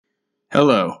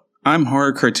Hello, I'm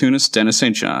horror cartoonist Dennis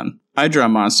St. John. I draw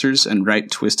monsters and write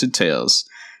twisted tales.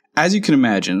 As you can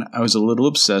imagine, I was a little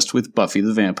obsessed with Buffy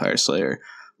the Vampire Slayer.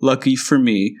 Lucky for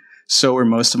me, so were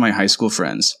most of my high school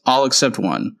friends, all except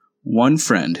one. One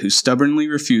friend who stubbornly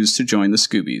refused to join the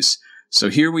Scoobies. So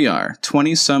here we are,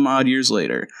 20-some-odd years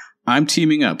later. I'm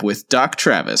teaming up with Doc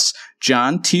Travis,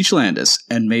 John Teach Landis,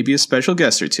 and maybe a special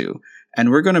guest or two. And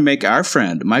we're going to make our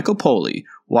friend, Michael Poley,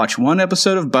 watch one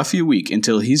episode of Buffy a week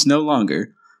until he's no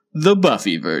longer the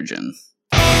Buffy Virgin.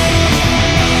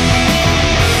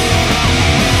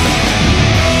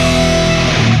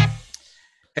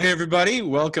 Hey everybody,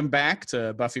 welcome back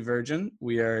to Buffy Virgin.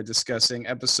 We are discussing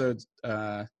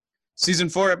season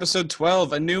 4, episode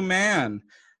 12, A New Man.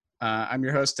 I'm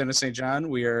your host, Dennis St. John.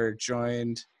 We are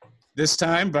joined this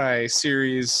time by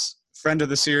friend of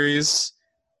the series,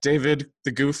 David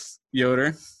the Goof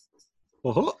Yoder.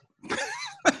 Well,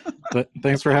 but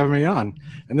thanks for having me on.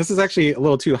 And this is actually a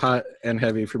little too hot and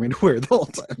heavy for me to wear the whole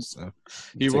time. So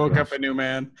he woke up a new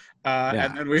man.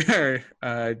 And then we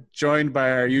are joined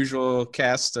by our usual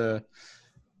cast of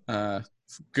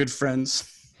good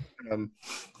friends.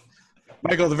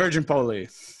 Michael the Virgin Poley.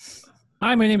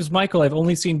 Hi, my name is Michael. I've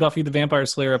only seen Buffy the Vampire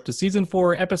Slayer up to season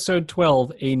 4, episode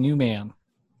 12, A New Man.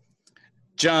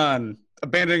 John,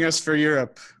 abandoning us for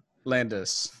Europe,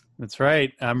 Landis. That's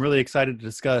right. I'm really excited to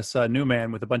discuss New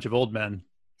Man with a bunch of old men.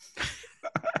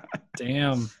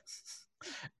 Damn.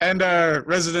 And our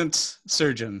resident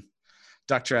surgeon,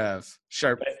 Dr. Trav,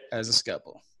 sharp as a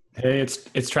scalpel. Hey,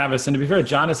 it's Travis. And to be fair,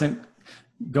 John isn't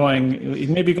going, he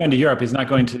may be going to Europe. He's not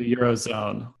going to the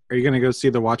Eurozone. Are you going to go see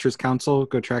the Watchers Council?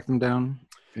 Go track them down?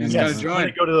 He's going going to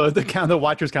join. Go to the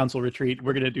Watchers Council retreat.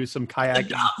 We're going to do some kayaking.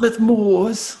 Dartmouth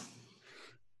Moors.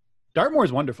 Dartmoor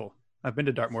is wonderful. I've been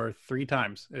to Dartmoor 2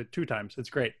 times. It's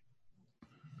great.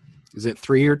 Is it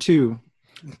 3 or 2?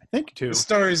 I think 2. The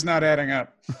story's not adding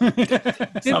up. Did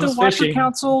the Watcher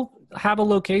Council have a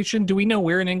location? Do we know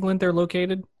where in England they're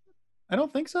located? I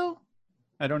don't think so.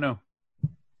 I don't know.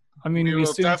 I mean, we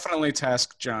will definitely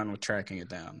task John with tracking it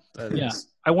down.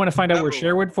 I want to find out where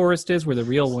Sherwood Forest is, where the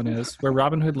real one is, where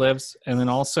Robin Hood lives, and then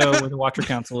also where the Watcher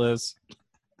Council is.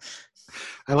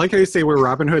 I like how you say where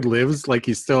Robin Hood lives, like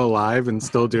he's still alive and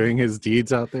still doing his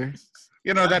deeds out there.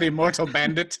 You know, that immortal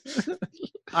bandit.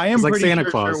 I am like pretty Santa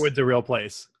sure Claus. Sherwood's a real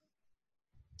place.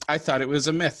 I thought it was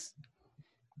a myth.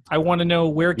 I want to know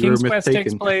where King's Quest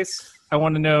takes place. I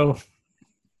want to know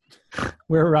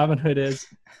where Robin Hood is.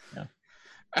 Yeah.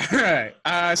 All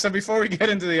right. So before we get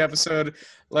into the episode,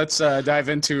 let's dive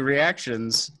into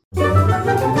reactions.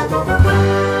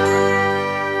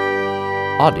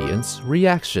 Audience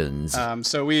reactions.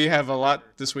 So we have a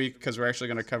lot this week because we're actually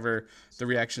going to cover the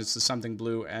reactions to Something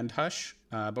Blue and Hush.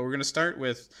 But we're going to start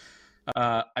with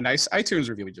a nice iTunes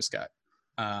review we just got.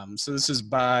 So this is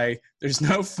by There's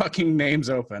No Fucking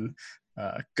Names Open.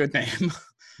 Good name.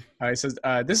 He says,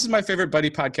 this is my favorite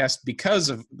buddy podcast because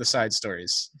of the side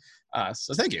stories.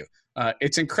 So thank you.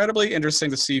 It's incredibly interesting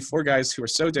to see 4 guys who are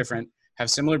so different have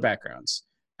similar backgrounds.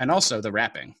 And also the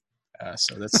rapping.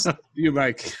 So that's you,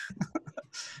 Mike.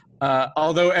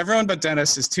 Although everyone but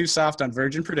Dennis is too soft on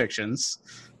Virgin predictions.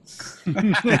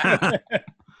 And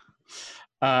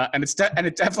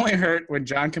it definitely hurt when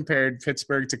John compared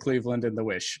Pittsburgh to Cleveland in The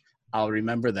Wish. I'll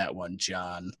remember that one,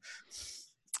 John.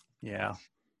 Yeah.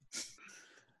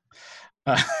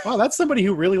 Wow, that's somebody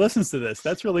who really listens to this.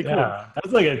 That's really cool.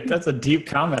 Yeah, that's a deep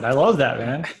comment. I love that,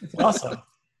 man. It's awesome.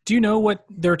 Do you know what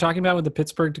they were talking about with the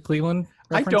Pittsburgh to Cleveland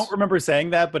reference? I don't remember saying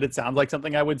that, but it sounds like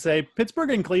something I would say. Pittsburgh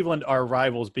and Cleveland are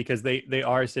rivals because they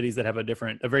are cities that have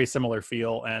a very similar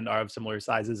feel and are of similar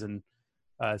sizes and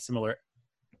similar.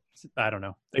 I don't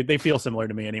know. They feel similar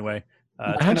to me anyway.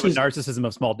 It's kind of a narcissism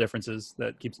of small differences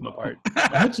that keeps them apart.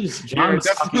 You're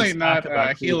definitely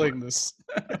not healing this.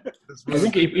 I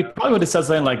think he probably would have said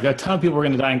something like, a ton of people were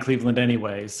going to die in Cleveland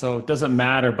anyway, so it doesn't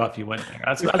matter Buffy went there.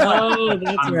 That's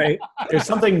right. There's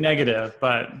something negative,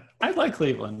 but I like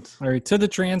Cleveland. All right, to the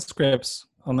transcripts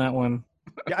on that one.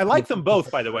 Yeah, I like them both,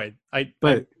 by the way. I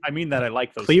mean that I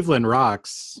like those. Cleveland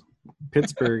rocks.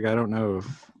 Pittsburgh, I don't know.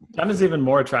 John is even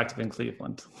more attractive in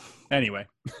Cleveland. Anyway.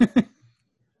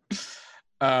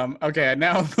 Okay,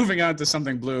 now moving on to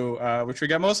Something Blue, which we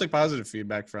got mostly positive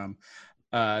feedback from.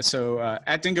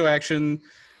 At Dingo Action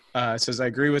says, I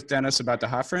agree with Dennis about the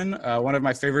Hoffren, one of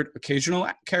my favorite occasional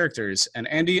characters, and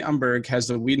Andy Umberg has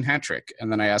the Whedon hat trick.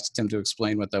 And then I asked him to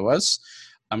explain what that was.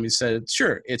 He said,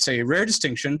 sure, it's a rare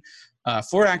distinction.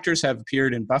 4 actors have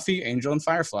appeared in Buffy, Angel, and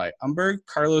Firefly. Umberg,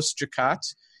 Carlos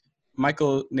Jacat,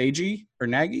 Michael Nagy,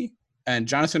 and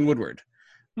Jonathan Woodward.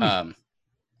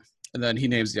 And then he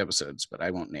names the episodes, but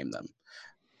I won't name them.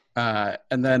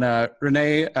 And then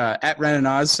Renee at Ren and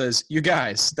Oz says, "You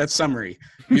guys." That's summary.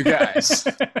 You guys.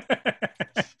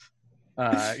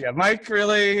 Yeah, Mike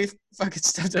really fucking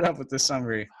stepped it up with this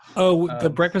summary. Oh, the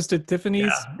Breakfast at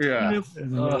Tiffany's. Yeah.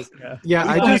 Yeah,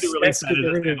 I I need just to release that as a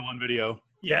standalone video.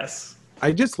 Yes.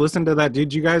 I just listened to that.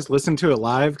 Did you guys listen to it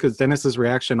live? Because Dennis's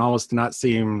reaction almost did not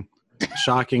seem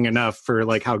shocking enough for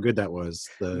like how good that was.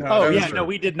 Oh yeah, no,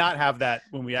 we did not have that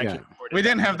when we actually recorded. We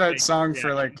didn't have that song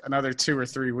for like another 2 or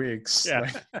 3 weeks. Yeah.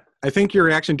 Like, I think your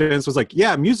reaction to Dennis was like,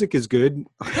 "Yeah, music is good."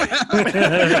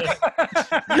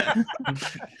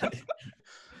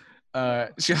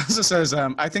 She also says,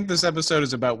 "I think this episode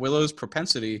is about Willow's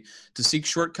propensity to seek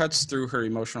shortcuts through her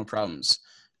emotional problems.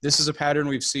 This is a pattern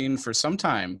we've seen for some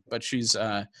time, but she's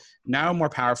now more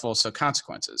powerful, so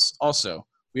consequences. Also,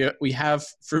 we have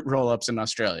fruit roll-ups in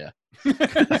Australia."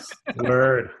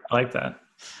 Word. I like that.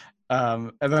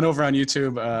 And then over on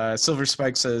YouTube, Silver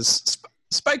Spike says,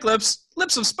 "Spike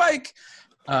lips of Spike.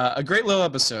 A great little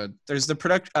episode. There's the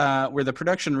where the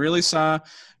production really saw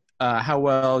how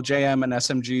well JM and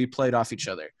SMG played off each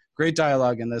other. Great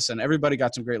dialogue in this, and everybody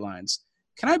got some great lines.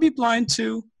 Can I be blind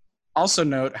too? Also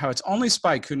note how it's only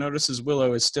Spike who notices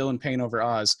Willow is still in pain over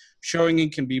Oz, showing he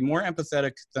can be more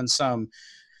empathetic than some.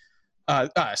 More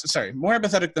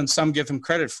empathetic than some give him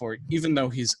credit for, even though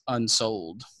he's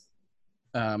unsold."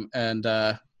 And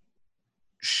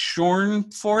Shorn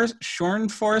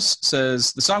Force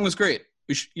says the song was great.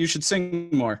 You should sing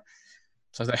more.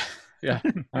 So yeah.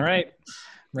 All right.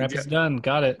 Rap is done.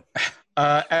 Got it.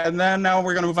 And then now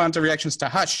we're going to move on to reactions to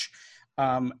Hush.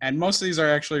 And most of these are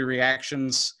actually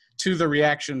reactions to the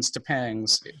reactions to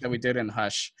Pangs that we did in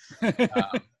Hush.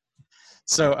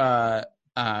 So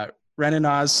Ren and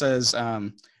Oz says,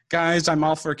 "Guys, I'm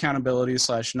all for accountability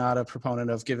 / not a proponent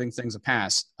of giving things a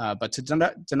pass, but to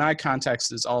deny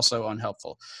context is also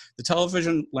unhelpful. The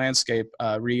television landscape,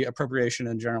 reappropriation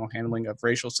and general handling of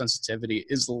racial sensitivity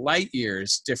is light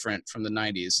years different from the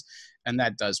 90s, and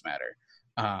that does matter."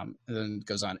 And then it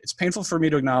goes on. "It's painful for me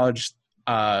to acknowledge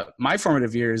my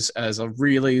formative years as a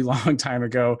really long time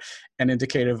ago and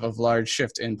indicative of large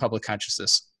shift in public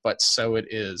consciousness, but so it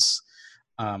is."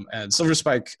 And Silver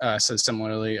Spike says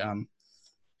similarly,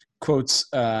 quotes,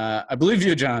 "I believe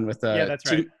you, John, with Yeah,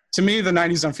 that's right. To me, the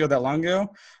 90s don't feel that long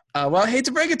ago. Well, I hate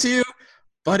to break it to you,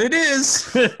 but it is.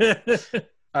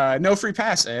 No free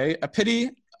pass, eh? A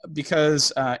pity,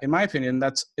 because in my opinion,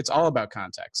 it's all about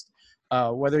context.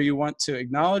 Whether you want to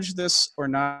acknowledge this or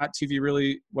not, TV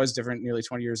really was different nearly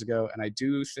 20 years ago, and I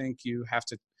do think you have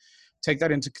to take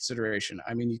that into consideration.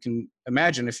 I mean, you can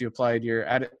imagine if you applied your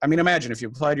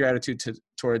attitude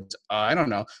towards I don't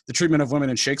know, the treatment of women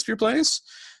in Shakespeare plays.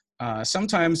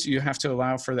 Sometimes you have to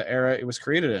allow for the era it was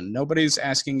created in. Nobody's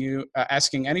asking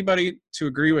anybody to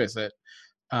agree with it,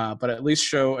 but at least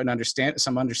show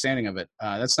some understanding of it.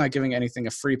 That's not giving anything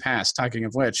a free pass. Talking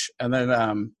of which, and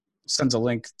then sends a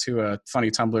link to a funny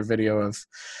Tumblr video of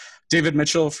David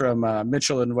Mitchell from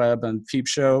Mitchell and Webb and Peep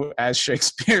Show as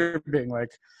Shakespeare being like,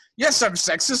 "Yes, I'm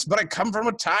sexist, but I come from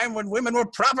a time when women were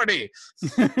property."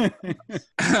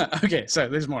 Okay, so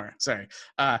there's more. Sorry.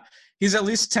 "He's at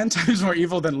least 10 times more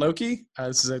evil than Loki."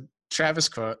 This is a Travis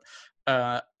quote.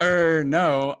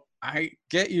 No, I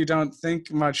get you don't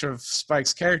think much of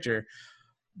Spike's character,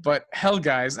 but hell,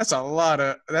 guys, that's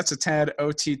a tad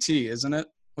OTT, isn't it?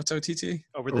 What's OTT?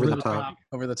 Over the top.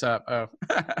 Over the top. Oh.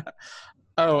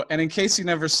 Oh, and in case you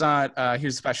never saw it,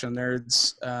 here's the Passion of the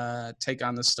Nerds take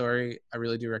on this story. I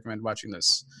really do recommend watching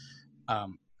this.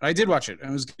 I did watch it, and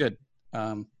it was good.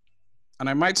 And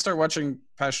I might start watching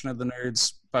Passion of the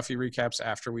Nerds Buffy recaps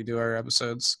after we do our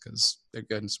episodes, because they're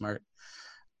good and smart.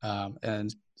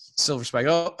 And Silver Spike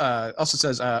also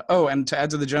says, and to add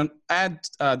to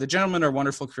the gentlemen are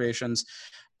wonderful creations.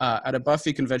 At a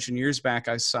Buffy convention years back,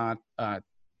 I saw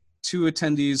 2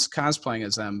 attendees cosplaying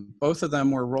as them. Both of them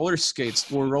wore roller skates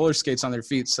on their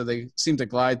feet, so they seemed to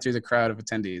glide through the crowd of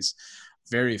attendees.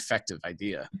 Very effective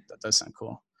idea. That does sound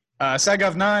cool.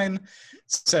 Sagov9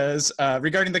 says,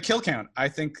 regarding the kill count, I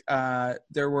think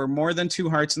there were more than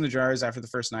 2 hearts in the jars after the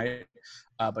first night,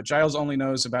 but Giles only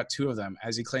knows about 2 of them,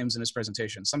 as he claims in his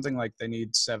presentation. Something like they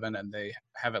need 7 and they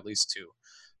have at least 2.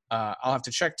 I'll have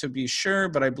to check to be sure,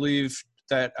 but I believe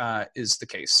that is the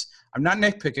case. I'm not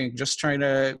nitpicking, just trying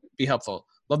to be helpful.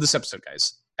 Love this episode,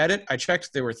 guys. Edit, I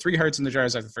checked, there were 3 hearts in the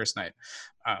jars after the first night.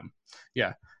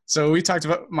 Yeah, so we talked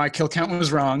about my kill count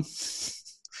was wrong,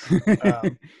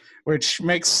 which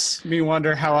makes me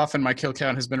wonder how often my kill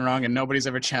count has been wrong and nobody's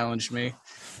ever challenged me.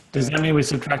 Does that mean we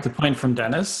subtract a point from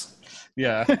Dennis?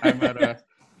 Yeah, I'm at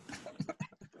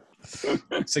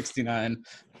 69.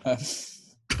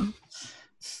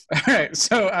 All right.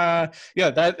 So,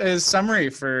 that is summary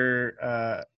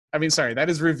for. That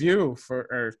is review for.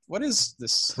 Or what is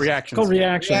this? Reactions. Called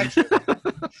reaction.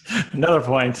 Another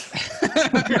point.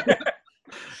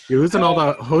 You're losing all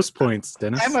the host points,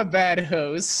 Dennis. I'm a bad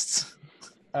host.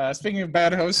 Speaking of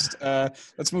bad host,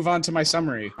 let's move on to my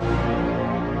summary.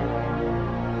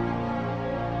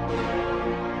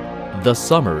 The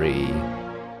summary.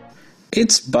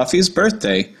 It's Buffy's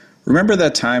birthday. Remember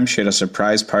that time she had a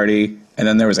surprise party and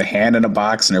then there was a hand in a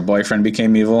box and her boyfriend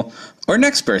became evil? Or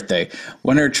next birthday,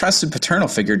 when her trusted paternal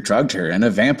figure drugged her and a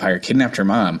vampire kidnapped her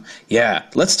mom. Yeah,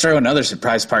 let's throw another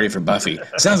surprise party for Buffy.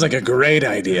 Sounds like a great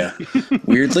idea.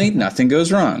 Weirdly, nothing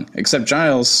goes wrong, except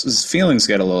Giles' feelings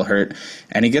get a little hurt,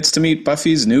 and he gets to meet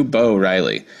Buffy's new beau,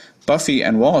 Riley. Buffy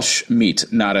and Walsh meet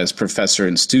not as professor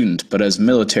and student, but as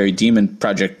military demon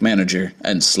project manager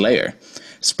and slayer.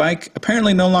 Spike,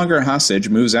 apparently no longer a hostage,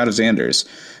 moves out of Xander's.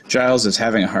 Giles is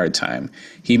having a hard time.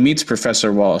 He meets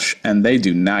Professor Walsh, and they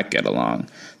do not get along.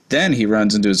 Then he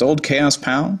runs into his old Chaos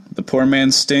pal, the poor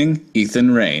man's Sting,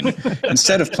 Ethan Rayne.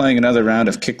 Instead of playing another round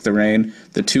of Kick the Rain,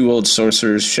 the two old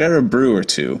sorcerers share a brew or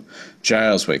two.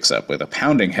 Giles wakes up with a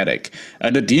pounding headache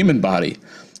and a demon body.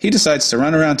 He decides to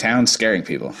run around town scaring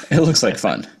people. It looks like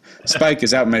fun. Spike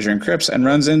is out measuring Crips and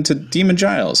runs into Demon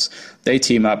Giles. They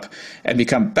team up and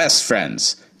become best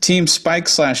friends. Team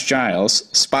Spike/Giles,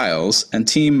 Spiles, and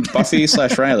Team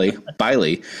Buffy/Riley,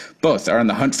 Biley, both are on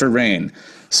the hunt for Rain.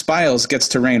 Spiles gets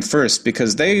to Rain first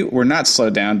because they were not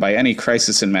slowed down by any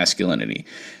crisis in masculinity.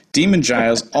 Demon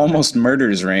Giles almost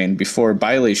murders Rain before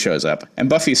Biley shows up, and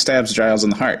Buffy stabs Giles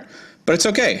in the heart. But it's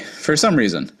okay, for some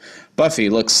reason. Buffy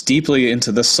looks deeply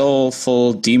into the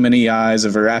soulful, demon-y eyes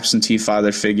of her absentee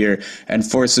father figure and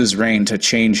forces Rain to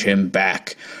change him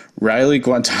back. Riley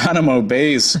Guantanamo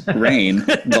Bay's Rain,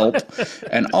 gulp,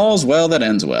 and all's well that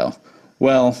ends well.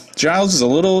 Well, Giles is a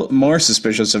little more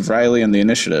suspicious of Riley and the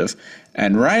initiative,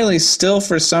 and Riley still,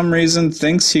 for some reason,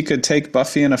 thinks he could take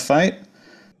Buffy in a fight.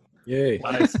 Yay.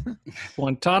 Nice.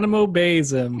 Guantanamo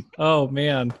Bay's him. Oh,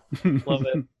 man. Love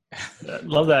it.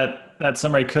 Love that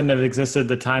summary couldn't have existed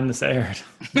the time this aired.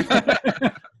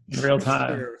 In real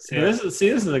time. This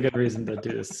is a good reason to do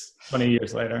this 20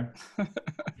 years later.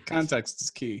 Context is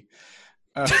key.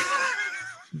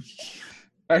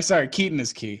 Keaton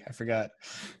is key. I forgot.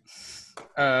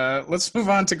 Let's move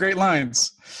on to great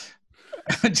lines.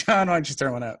 John, why don't you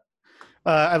throw one out?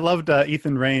 I loved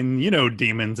Ethan Rayne. You know,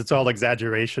 demons. It's all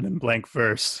exaggeration and blank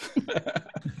verse.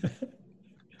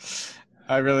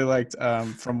 I really liked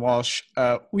from Walsh.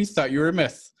 We thought you were a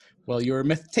myth. Well, you were a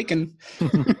myth taken.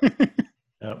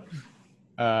 Yep.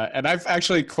 And I've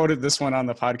actually quoted this one on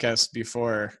the podcast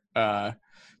before.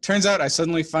 Turns out I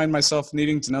suddenly find myself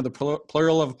needing to know the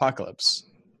plural of apocalypse.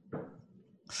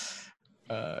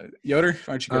 Yoder,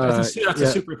 why don't you go? That's a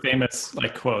super famous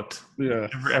quote. Yeah.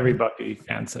 Every Buffy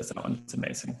fan says that one. It's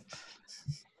amazing.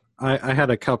 I had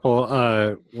a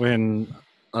couple when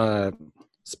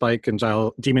Spike and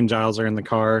Demon Giles are in the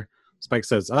car. Spike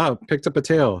says, picked up a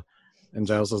tail. And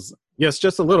Giles says, yes,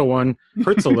 just a little one.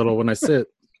 Hurts a little when I sit.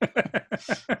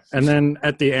 And then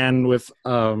at the end with,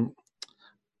 not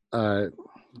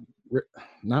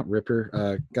Ripper,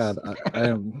 I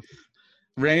am...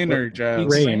 Rain or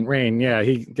Giles? Rain, yeah.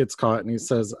 He gets caught and he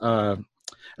says, I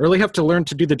really have to learn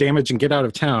to do the damage and get out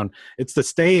of town. It's the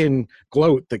stay and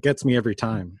gloat that gets me every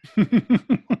time. A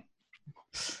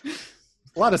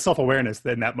lot of self-awareness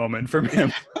in that moment from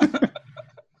him.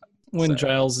 When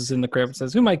Giles is in the crypt,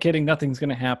 says, who am I kidding? Nothing's going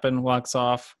to happen, walks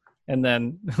off. And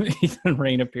then Ethan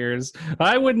Rayne appears.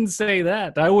 I wouldn't say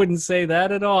that. I wouldn't say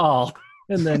that at all.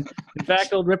 And then, in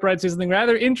fact, old Rip Ride says something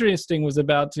rather interesting was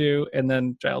about to, and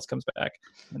then Giles comes back.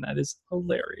 And that is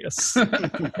hilarious.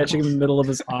 Catching him in the middle of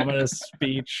his ominous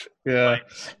speech. Yeah.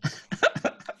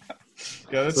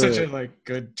 Yeah, that's such a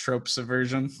good trope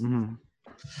subversion. Mm-hmm.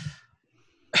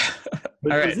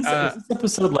 But All right, is this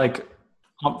episode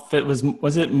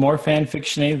was it more fan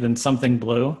fictiony than Something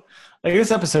Blue?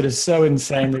 This episode is so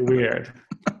insanely weird.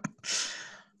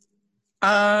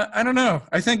 I don't know.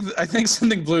 I think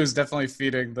Something Blue is definitely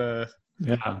feeding the.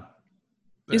 Yeah.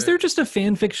 Is there just a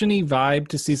fan fiction-y vibe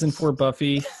to season 4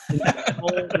 Buffy?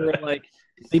 Where,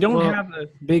 they don't have a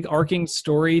big arcing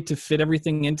story to fit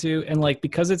everything into, and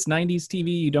because it's 90s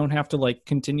TV, you don't have to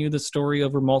continue the story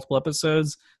over multiple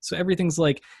episodes. So everything's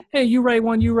hey, you write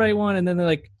one, and then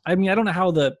they're I don't know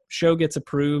how the show gets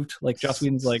approved. Joss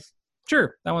Whedon's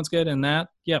sure, that one's good, and that,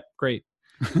 yep, great.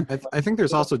 I think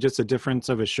there's also just a difference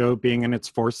of a show being in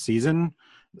its 4th season.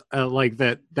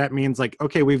 That means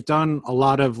okay, we've done a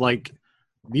lot of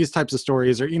these types of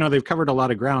stories, or they've covered a lot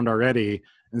of ground already,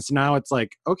 and so now it's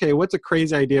okay, what's a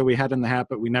crazy idea we had in the hat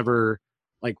but we never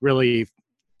really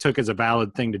took as a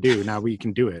valid thing to do. Now we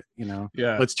can do it.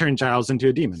 Yeah. Let's turn Giles into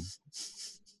a demon.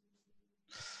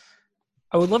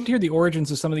 I would love to hear the origins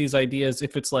of some of these ideas.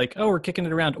 If it's like, oh, we're kicking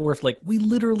it around, or if like we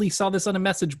literally saw this on a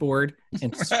message board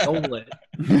and stole it.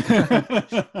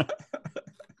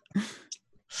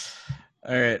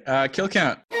 All right. Kill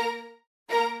count.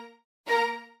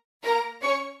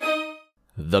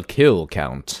 The kill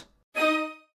count.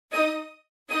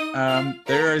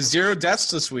 There are 0 deaths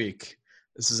this week.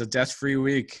 This is a death-free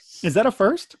week. Is that a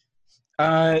first?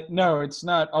 No, it's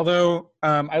not. Although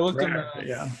I looked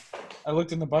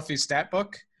in the Buffy stat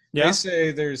book. Yeah. They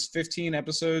say there's 15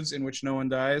 episodes in which no one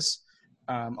dies.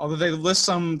 Although they list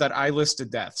some that I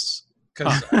listed deaths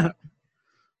because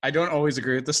I don't always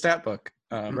agree with the stat book.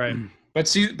 Right.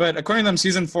 But according to them,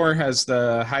 season 4 has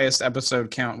the highest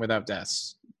episode count without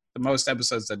deaths. The most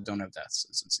episodes that don't have deaths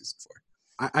is in season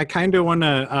 4. I kind of want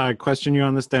to question you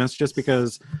on this, Dennis, just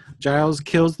because Giles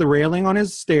kills the railing on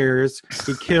his stairs.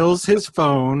 He kills his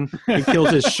phone. He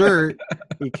kills his shirt.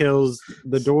 He kills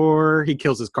the door. He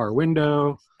kills his car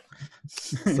window.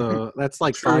 So that's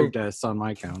like True. 5 deaths on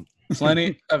my count.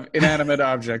 Plenty of inanimate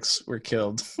objects were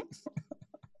killed.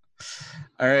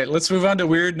 All right, let's move on to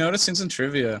weird noticings and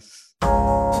trivia.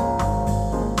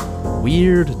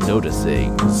 Weird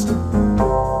noticings.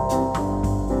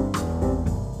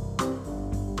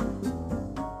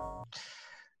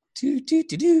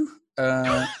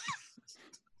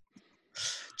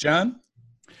 John?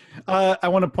 I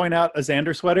want to point out a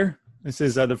Xander sweater. This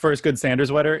is the first good Xander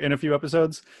sweater in a few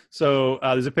episodes. So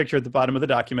there's a picture at the bottom of the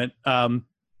document.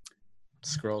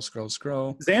 Scroll.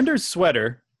 Xander's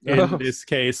sweater, in this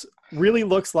case, really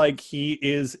looks like he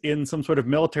is in some sort of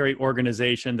military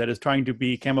organization that is trying to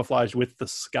be camouflaged with the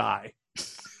sky.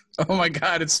 Oh my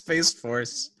God, it's Space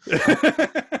Force.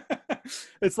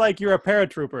 It's like you're a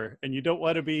paratrooper and you don't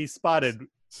want to be spotted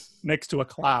next to a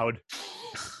cloud.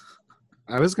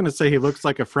 I was going to say he looks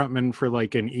like a frontman for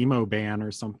like an emo band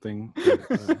or something.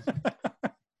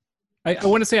 I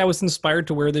want to say I was inspired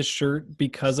to wear this shirt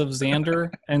because of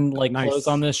Xander and like Nice. clothes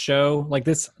on this show. Like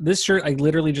this shirt I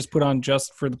literally just put on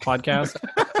just for the podcast.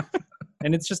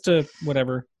 And it's just a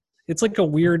whatever. It's like a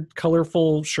weird,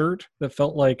 colorful shirt that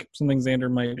felt like something Xander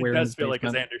might wear. It in does his feel like a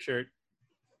basement. Xander shirt.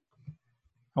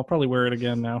 I'll probably wear it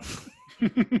again now.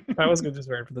 I was going to just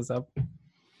wear it for this up.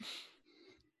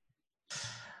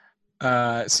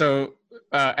 So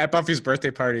at Buffy's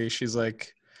birthday party, she's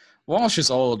like, Walsh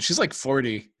is old. She's like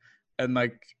 40. And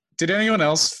like, did anyone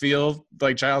else feel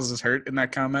like Giles is hurt in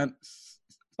that comment?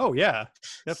 Oh, yeah,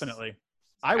 definitely.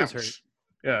 I was hurt.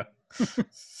 Yeah.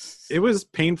 It was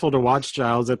painful to watch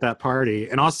Giles at that party.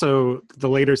 And also the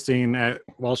later scene at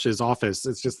Walsh's office.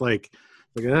 It's just like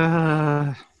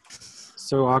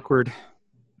so awkward.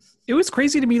 It was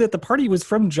crazy to me that the party was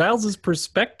from Giles's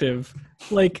perspective.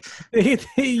 Like,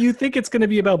 you think it's going to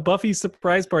be about Buffy's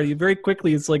surprise party. Very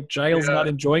quickly, it's like Giles not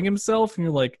enjoying himself. And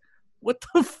you're like, what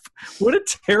a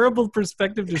terrible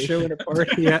perspective to show at a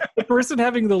party. The person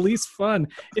having the least fun.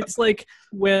 It's like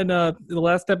when the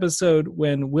last episode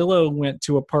when Willow went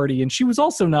to a party and she was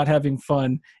also not having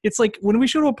fun. It's like when we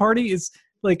show to a party, is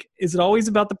it always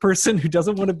about the person who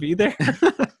doesn't want to be there?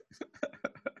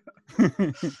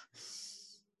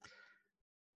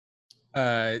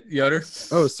 Yoder?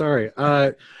 Oh, sorry.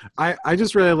 I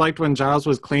just really liked when Giles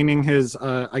was cleaning his,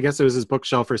 I guess it was his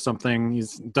bookshelf or something.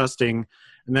 He's dusting,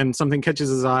 and then something catches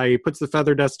his eye. He puts the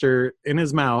feather duster in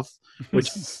his mouth,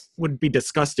 which would be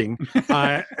disgusting.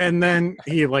 And then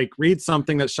he like reads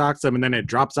something that shocks him, and then it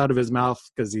drops out of his mouth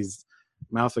because he's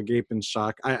mouth agape in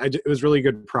shock. It was really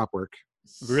good prop work.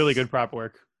 Really good prop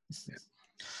work. Yeah.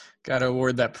 Gotta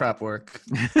award that prop work.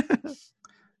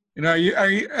 You know, are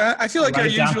you? I feel like Write our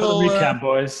it down usual for the recap,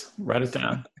 boys. Write it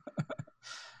down. I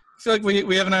feel like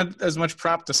we haven't had as much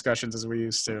prop discussions as we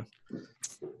used to.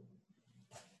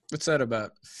 What's that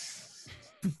about?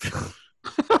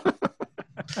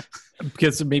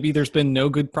 Because maybe there's been no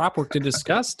good prop work to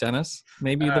discuss, Dennis.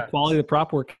 Maybe the quality of the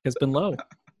prop work has been low.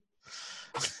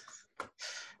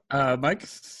 Mike?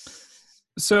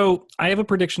 So I have a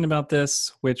prediction about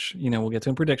this, which, we'll get to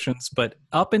in predictions, but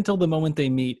up until the moment they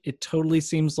meet, it totally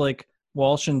seems like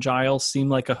Walsh and Giles seem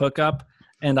like a hookup,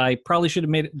 and I probably should have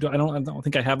made it. I don't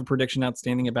think I have a prediction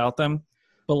outstanding about them,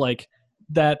 but like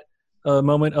that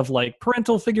moment of like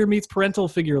parental figure meets parental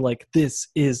figure, like this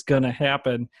is gonna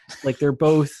happen. Like they're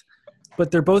both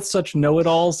such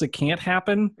know-it-alls, it can't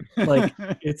happen. Like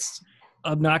it's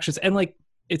obnoxious, and like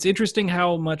it's interesting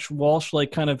how much Walsh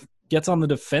like kind of gets on the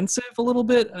defensive a little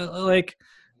bit, like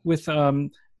with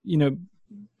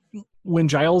when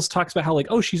Giles talks about how like,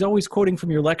 oh, she's always quoting from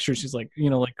your lectures. She's like,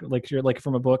 like you're like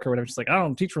from a book or whatever. She's like, I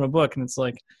don't teach from a book, and it's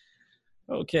like,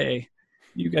 okay,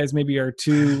 you guys maybe are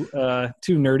too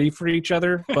nerdy for each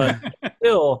other, but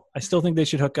I still think they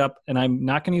should hook up. And I'm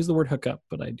not going to use the word hook up,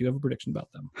 but I do have a prediction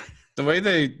about them. The way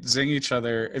they zing each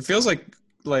other, it feels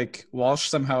like Walsh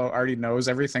somehow already knows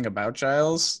everything about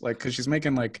Giles, like because she's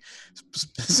making like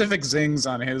specific zings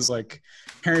on his like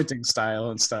parenting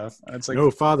style and stuff. And it's like no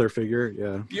father figure.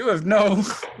 Yeah, you have no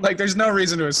like. There's no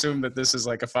reason to assume that this is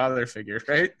like a father figure,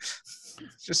 right?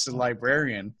 It's just a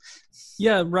librarian.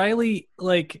 Yeah, Riley,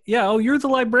 like, yeah, oh, you're the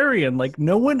librarian. Like,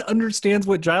 no one understands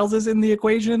what Giles is in the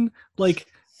equation. Like,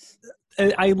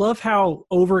 I love how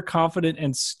overconfident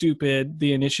and stupid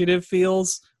the initiative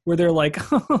feels, where they're like,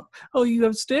 oh, you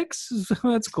have sticks?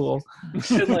 That's cool.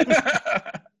 And like,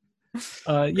 yeah,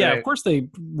 Right. of course they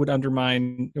would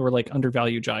undermine or like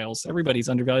undervalue Giles. Everybody's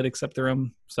undervalued except their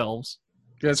own selves.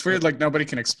 Yeah, it's weird. Like nobody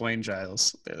can explain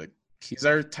Giles. They're like, he's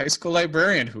our high school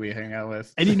librarian who we hang out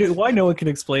with. And you know why no one can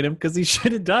explain him? Because he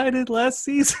should have died in last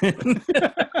season.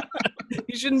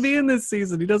 He shouldn't be in this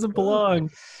season. He doesn't belong.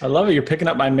 I love it. You're picking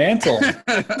up my mantle.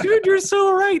 Dude, you're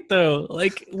so right, though.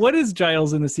 Like, what is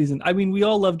Giles in the season? I mean, we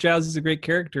all love Giles. He's a great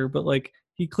character, but like,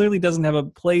 he clearly doesn't have a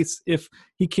place if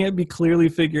he can't be clearly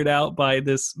figured out by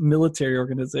this military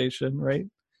organization, right?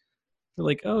 They're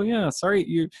like, oh yeah, sorry,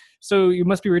 you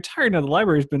must be retired now. The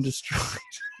library's been destroyed.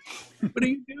 What do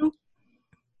you do?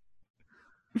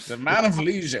 The man of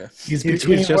leisure. He's He's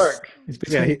between just- work. He's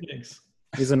between yeah, gigs.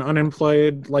 he's an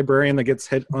unemployed librarian that gets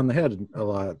hit on the head a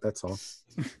lot. That's all.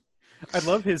 I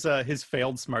love his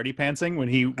failed smarty pantsing when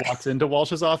he walks into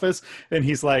Walsh's office and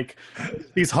he's like,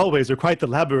 "These hallways are quite the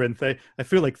labyrinth. I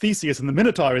feel like Theseus and the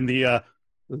Minotaur in the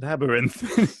labyrinth."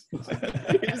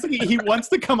 he wants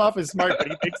to come off as smart, but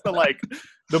he makes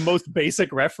the most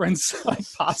basic reference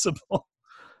possible.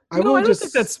 I don't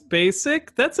think that's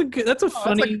basic. That's a funny. That's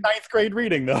like 9th grade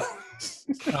reading, though.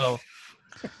 Oh,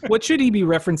 what should he be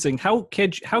referencing? How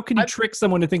can you trick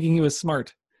someone to thinking he was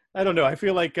smart? I don't know. I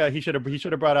feel like he should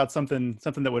have brought out something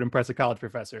that would impress a college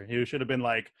professor. He should have been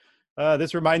like,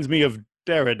 "This reminds me of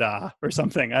Derrida" or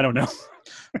something. I don't know.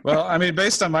 Well, I mean,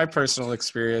 based on my personal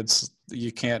experience,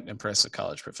 you can't impress a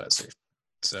college professor.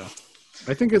 So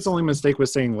I think his only mistake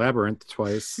was saying labyrinth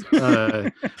twice.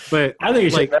 But I think you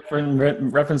should like,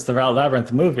 reference the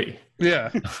Labyrinth movie.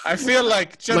 yeah, I feel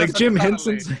like like Jim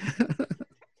Connelly Henson's.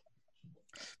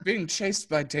 being chased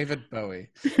by David Bowie.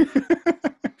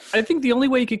 I think the only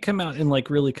way you could come out and like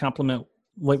really compliment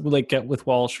like get with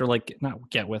Walsh or like not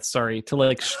get with, sorry, to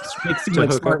like make seem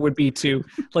like smart would be to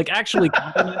like actually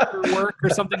compliment her work or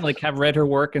something, like have read her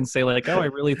work and say like, oh, I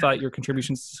really thought your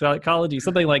contributions to psychology,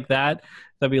 something like that.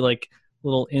 That'd be like a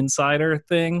little insider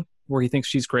thing where he thinks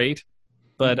she's great.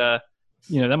 But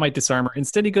that might disarm her.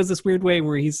 Instead he goes this weird way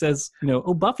where he says,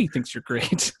 oh, Buffy thinks you're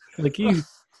great. Like he,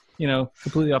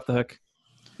 completely off the hook.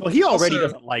 Well, he already Also-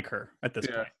 doesn't like her at this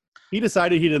Yeah. point. He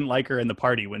decided he didn't like her in the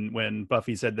party when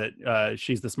Buffy said that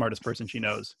she's the smartest person she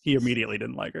knows. He immediately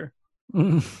didn't like her.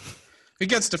 He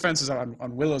gets defenses on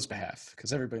Willow's behalf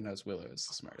because everybody knows Willow is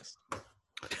the smartest.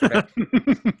 Right?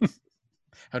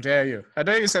 How dare you? How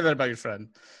dare you say that about your friend?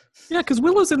 Yeah, because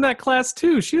Willow's in that class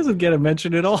too. She doesn't get a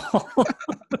mention at all.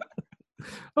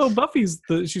 Oh,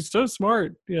 she's so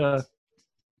smart. Yeah.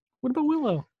 What about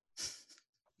Willow?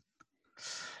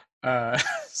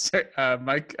 Sorry,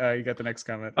 Mike, you got the next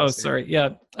comment. Oh, sorry. Yeah.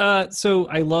 So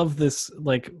I love this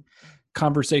like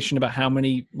conversation about how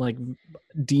many like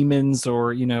demons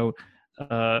or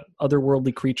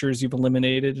otherworldly creatures you've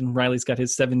eliminated, and Riley's got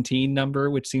his 17 number,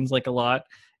 which seems like a lot.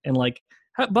 And like,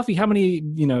 Buffy, how many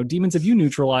demons have you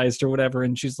neutralized or whatever?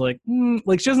 And she's like,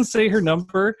 like she doesn't say her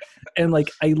number. And like,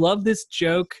 I love this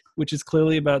joke, which is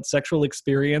clearly about sexual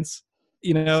experience.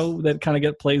 That kind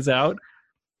of plays out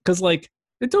because like.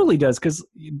 It totally does, because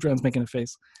John's making a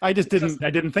face. I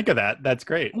didn't think of that. That's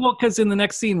great. Well, because in the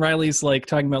next scene, Riley's like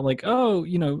talking about like,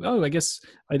 I guess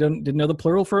I didn't know the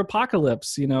plural for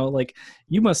apocalypse. Like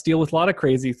you must deal with a lot of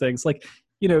crazy things. Like,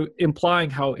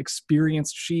 implying how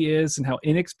experienced she is and how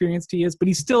inexperienced he is, but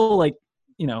he's still like,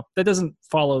 that doesn't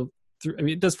follow through. I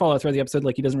mean, it does follow throughout the episode.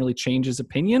 Like he doesn't really change his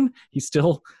opinion. He's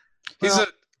still.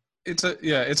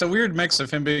 It's a weird mix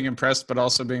of him being impressed, but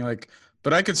also being like,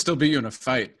 but I could still beat you in a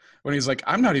fight. When he's like,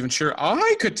 I'm not even sure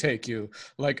I could take you.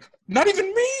 Like, not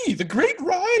even me, the great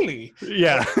Riley.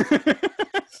 Yeah.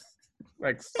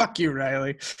 Like, fuck you,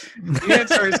 Riley. The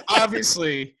answer is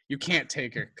obviously you can't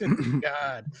take her. Good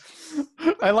God.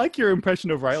 I like your impression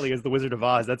of Riley as the Wizard of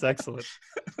Oz. That's excellent.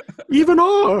 Even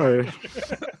I.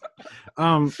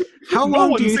 How No long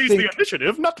one do you sees think? the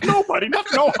initiative. Not nobody. Not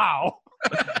know how.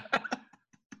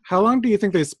 How long do you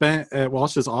think they spent at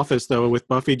Walsh's office, though, with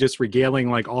Buffy just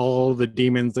regaling like all the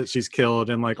demons that she's killed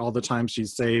and like all the times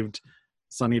she's saved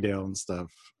Sunnydale and stuff?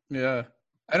 Yeah.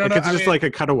 I don't Like know. it's just like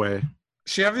a cutaway.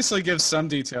 She obviously gives some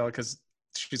detail because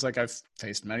she's like, I've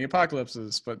faced many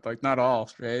apocalypses, but like not all,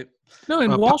 right? No,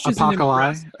 and Walsh isn't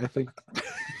Apocalypse, impressed I think.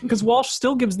 because Walsh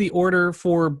still gives the order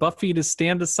for Buffy to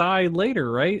stand aside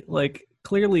later, right? Like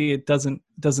clearly it doesn't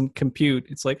compute.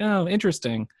 It's like, oh,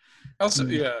 interesting. Also,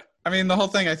 yeah. I mean, the whole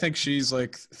thing, I think she's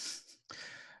like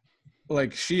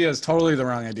she has totally the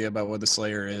wrong idea about what the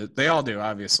Slayer is. They all do,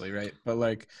 obviously, right? But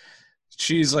like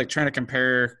she's like trying to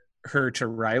compare her to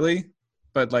Riley,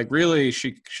 but like really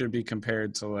she should be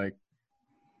compared to like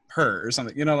her or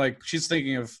something. You know, like she's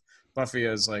thinking of Buffy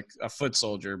as like a foot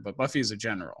soldier, but Buffy's a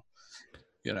general.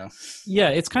 You know. Yeah,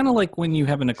 it's kind of like when you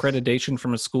have an accreditation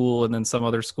from a school and then some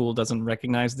other school doesn't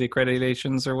recognize the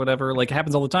accreditations or whatever. Like it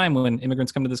happens all the time when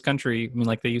immigrants come to this country. I mean,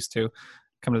 like they used to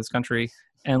come to this country,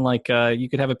 and like you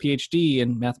could have a PhD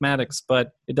in mathematics,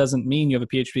 but it doesn't mean you have a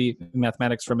PhD in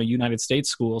mathematics from a United States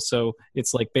school. So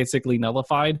it's like basically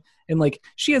nullified. And like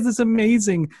she has this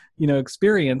amazing,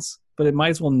 experience, but it might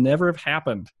as well never have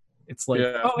happened. It's like,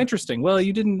 oh, interesting. Well,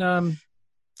 you didn't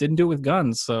do it with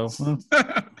guns, so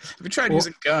we tried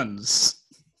using guns.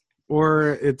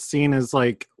 Or it's seen as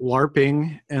like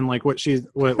LARPing, and like what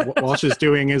Walsh is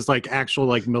doing is like actual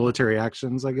like military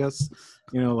actions, I guess.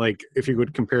 Like if you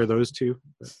would compare those two.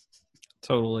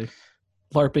 Totally.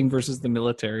 LARPing versus the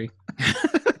military.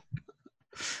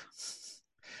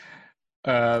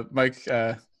 Mike,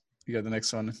 you got the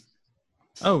next one.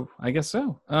 Oh, I guess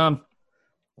so.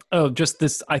 Just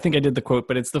this. I think I did the quote,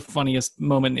 but it's the funniest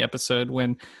moment in the episode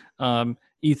when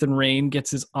Ethan Rayne gets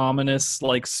his ominous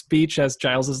like speech as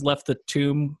Giles has left the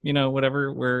tomb,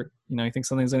 whatever, where he thinks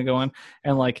something's going to go on,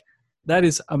 and like that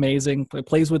is amazing. It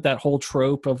plays with that whole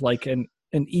trope of like an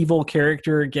evil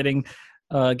character getting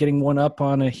one up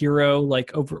on a hero,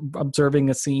 like over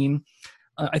observing a scene.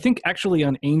 I think actually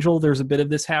on Angel, there's a bit of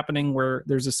this happening where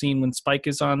there's a scene when Spike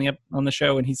is on the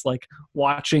show and he's like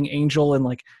watching Angel and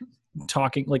like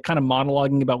talking, like kind of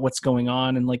monologuing about what's going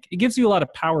on, and like it gives you a lot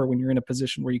of power when you're in a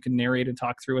position where you can narrate and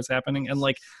talk through what's happening. And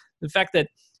like the fact that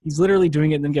he's literally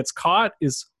doing it and then gets caught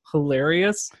is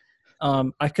hilarious.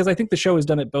 Because I think the show has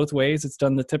done it both ways. It's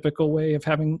done the typical way of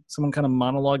having someone kind of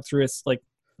monologue through it's like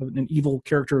an evil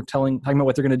character talking about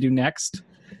what they're going to do next,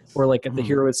 or like the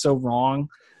hero is so wrong.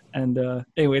 And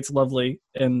anyway, it's lovely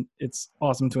and it's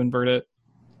awesome to invert it.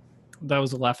 That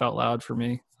was a laugh out loud for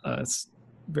me. It's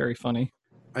very funny.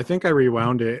 I think I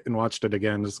rewound it and watched it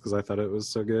again just because I thought it was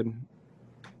so good.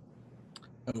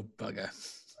 Oh, bugger.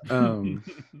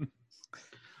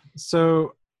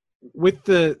 So with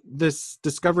this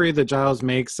discovery that Giles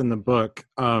makes in the book,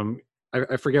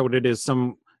 I forget what it is,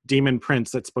 some demon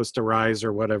prince that's supposed to rise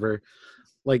or whatever.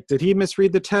 Like, did he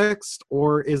misread the text,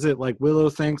 or is it like Willow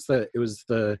thinks that it was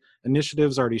the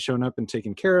initiative's already shown up and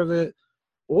taken care of it?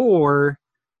 Or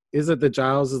is it that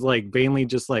Giles is like vainly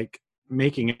just like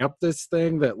making up this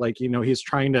thing that like, he's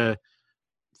trying to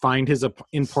find his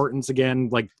importance again,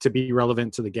 like to be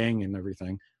relevant to the gang and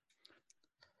everything?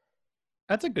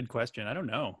 That's a good question. I don't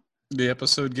know. The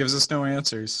episode gives us no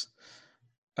answers.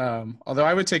 Although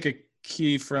I would take a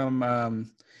key from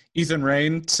Ethan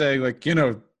Rayne saying like,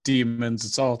 demons,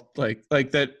 it's all like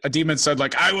that a demon said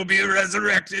like, I will be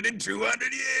resurrected in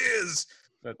 200 years.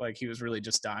 But like he was really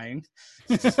just dying.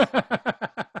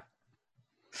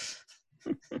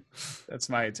 That's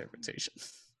my interpretation.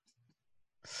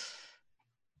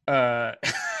 Mike,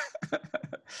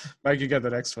 you got the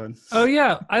next one. Oh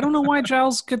yeah, I don't know why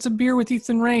Giles gets a beer with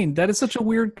Ethan Rayne. That is such a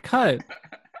weird cut.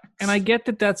 And I get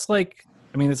that that's like,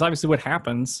 I mean, it's obviously what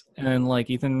happens, and like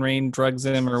Ethan Rayne drugs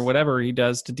him or whatever he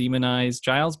does to demonize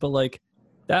Giles, but like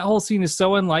that whole scene is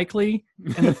so unlikely,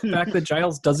 and the fact that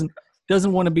Giles doesn't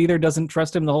want to be there, doesn't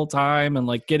trust him the whole time, and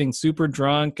like getting super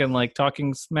drunk and like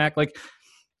talking smack, like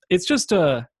it's just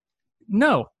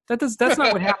no, that's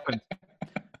not what happened.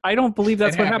 I don't believe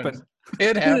that's what happened.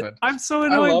 It happened. I'm so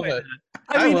annoyed.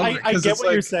 I love it. I get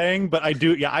what you're saying, but I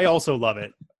do. Yeah, I also love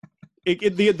it.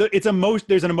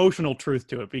 There's an emotional truth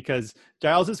to it because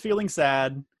Giles is feeling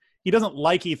sad. He doesn't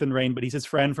like Ethan Rayne, but he's his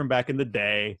friend from back in the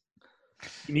day.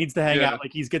 He needs to hang out.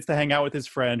 Like he gets to hang out with his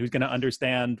friend who's going to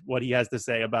understand what he has to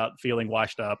say about feeling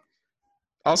washed up.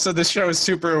 Also, this show is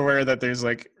super aware that there's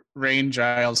like Rayne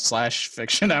Giles /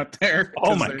 fiction out there.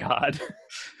 Oh my God.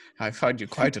 I find you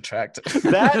quite attractive.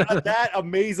 that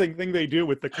amazing thing they do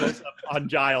with the close-up on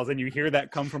Giles, and you hear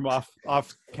that come from off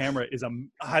camera is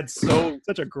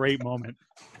such a great moment.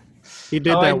 He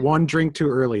did one drink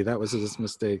too early. That was his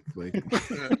mistake. Like,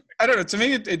 I don't know. To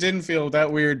me, it didn't feel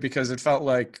that weird because it felt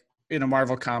like in a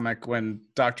Marvel comic when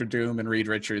Doctor Doom and Reed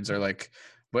Richards are like,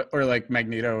 or like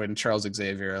Magneto and Charles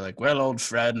Xavier are like, well, old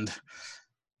friend,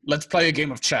 let's play a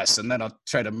game of chess, and then I'll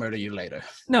try to murder you later.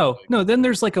 No. Then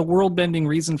there's like a world-bending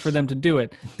reason for them to do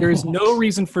it. There is no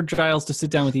reason for Giles to sit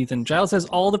down with Ethan. Giles has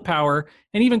all the power,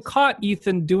 and even caught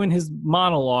Ethan doing his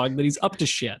monologue that he's up to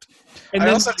shit. And I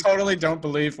then, also totally don't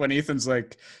believe when Ethan's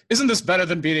like, "Isn't this better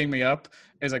than beating me up?"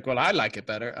 He's like, "Well, I like it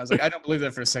better." I was like, "I don't believe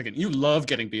that for a second. You love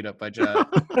getting beat up by Giles."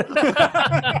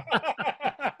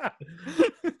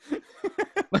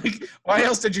 Like, why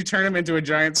else did you turn him into a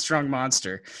giant, strong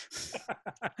monster?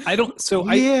 I don't. So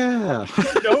Yeah.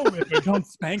 No, Ripper, don't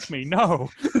spank me. No.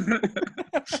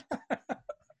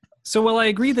 So while I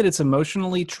agree that it's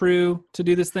emotionally true to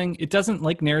do this thing, it doesn't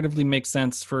like narratively make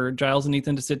sense for Giles and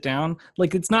Ethan to sit down.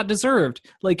 Like, it's not deserved.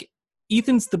 Like,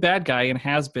 Ethan's the bad guy and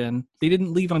has been. They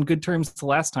didn't leave on good terms the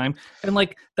last time. And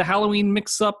like the Halloween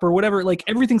mix-up or whatever, like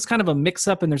everything's kind of a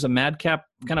mix-up and there's a madcap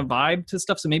kind of vibe to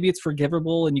stuff. So maybe it's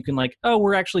forgivable and you can like, oh,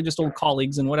 we're actually just old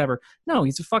colleagues and whatever. No,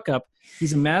 he's a fuck up.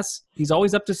 He's a mess. He's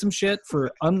always up to some shit for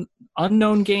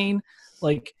unknown gain.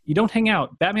 Like, you don't hang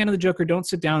out. Batman and the Joker don't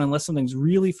sit down unless something's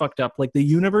really fucked up. Like, the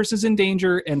universe is in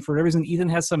danger, and for whatever reason, Ethan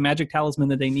has some magic talisman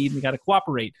that they need, and they got to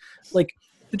cooperate. Like,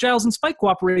 the Giles and Spike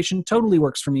cooperation totally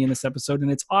works for me in this episode, and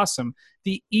it's awesome.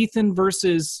 The Ethan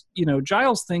versus,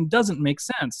 Giles thing doesn't make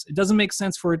sense. It doesn't make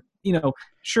sense for,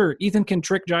 sure, Ethan can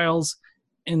trick Giles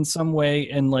in some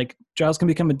way, and, like, Giles can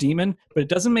become a demon, but it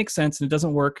doesn't make sense, and it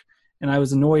doesn't work, and I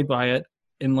was annoyed by it.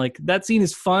 And like that scene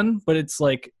is fun, but it's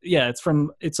like,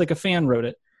 it's like a fan wrote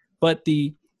it. But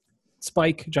the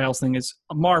Spike Giles thing is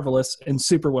marvelous and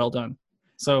super well done.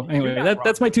 So anyway,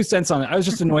 that's my 2 cents on it. I was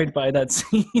just annoyed by that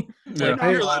scene. Yeah,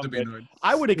 you're allowed to be annoyed.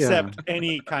 I would accept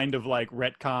any kind of like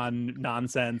retcon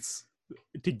nonsense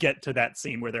to get to that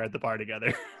scene where they're at the bar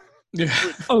together. Yeah.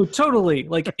 Oh, totally.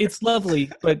 Like, it's lovely,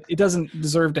 but it doesn't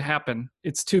deserve to happen.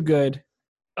 It's too good.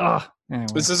 Anyway.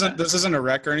 This isn't a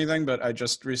wreck or anything, but I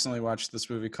just recently watched this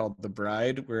movie called The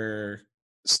Bride, where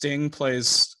Sting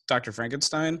plays Dr.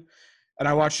 Frankenstein, and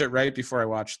I watched it right before I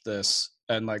watched this,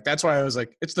 and like that's why I was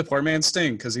like, it's the poor man's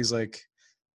Sting, because he's like,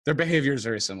 their behavior is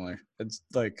very similar. It's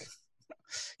like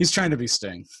he's trying to be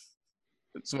Sting.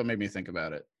 That's what made me think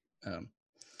about it.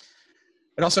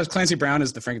 It also has Clancy Brown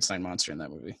as the Frankenstein monster in that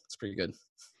movie. It's pretty good.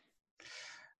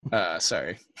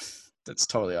 Sorry. That's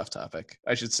totally off topic.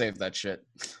 I should save that shit.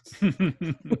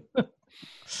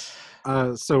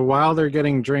 So while they're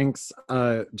getting drinks,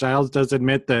 Giles does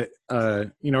admit that,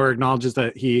 or acknowledges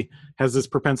that he has this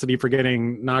propensity for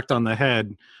getting knocked on the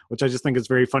head, which I just think is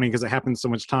very funny because it happens so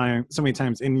many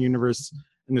times in universe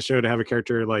in the show to have a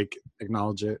character like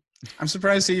acknowledge it. I'm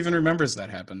surprised he even remembers that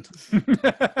happened.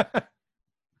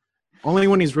 Only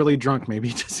when he's really drunk, maybe,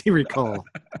 does he recall.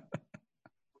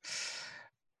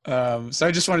 So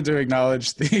I just wanted to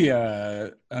acknowledge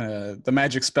the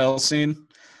magic spell scene.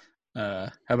 How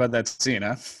about that scene,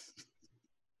 huh?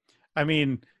 I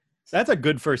mean, that's a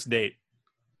good first date.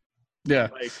 Yeah.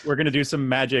 Like, we're going to do some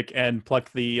magic and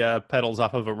pluck the petals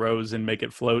off of a rose and make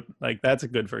it float. Like, that's a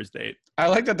good first date. I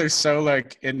like that they're so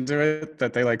like into it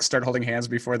that they like start holding hands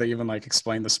before they even like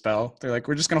explain the spell. They're like,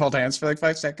 we're just going to hold hands for like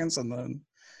 5 seconds and then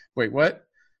wait, what?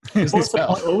 What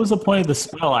was the point of the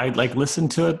spell? I like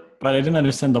listened to it, but I didn't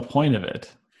understand the point of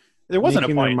it. There wasn't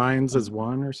Making a point. their minds as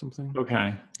one or something.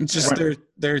 Okay. It's just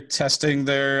they're testing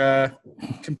their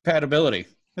compatibility.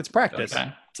 It's practice.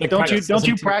 Okay. It's like Don't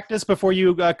you practice before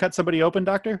you cut somebody open,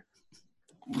 Doctor?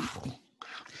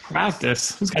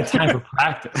 Practice? Who's got time for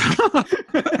practice?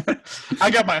 I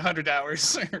got my 100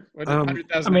 hours. 100,000.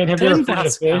 I mean, have you ever fed a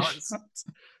 10,000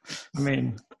 fish? I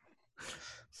mean,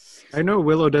 I know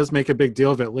Willow does make a big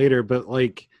deal of it later, but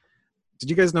like, did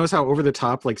you guys notice how over the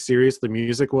top, like serious the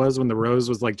music was when the Rose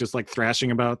was like just like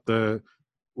thrashing about the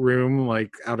room,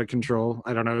 like out of control?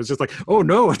 I don't know. It was just like, oh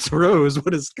no, it's Rose.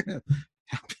 What is gonna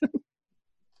happen?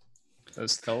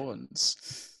 Those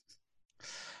Tholans.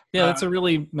 Yeah, that's a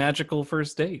really magical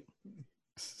first date.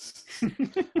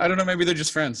 I don't know. Maybe they're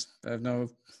just friends. I have no.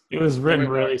 it was written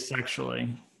really sexually.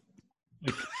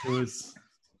 It was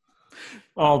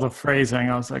all the phrasing.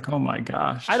 I was like, oh my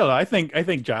gosh. I don't know. I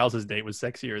think Giles's date was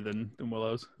sexier than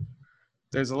Willow's.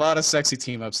 There's a lot of sexy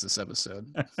team ups this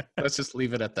episode. Let's just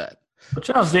leave it at that. But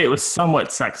Giles' date was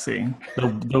somewhat sexy.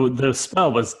 The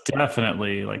spell was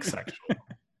definitely like sexual.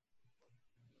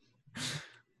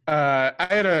 I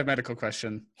had a medical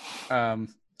question.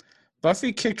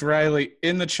 Buffy kicked Riley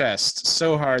in the chest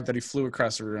so hard that he flew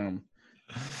across the room.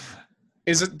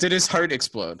 Did his heart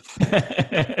explode?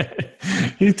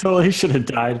 He totally should have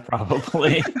died,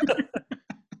 probably.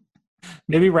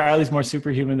 Maybe Riley's more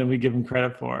superhuman than we give him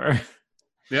credit for.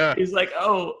 Yeah. He's like,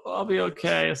 oh, I'll be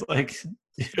okay. It's like,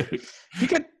 dude.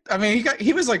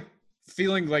 He was like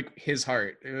feeling like his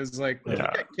heart. It was like he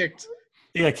got kicked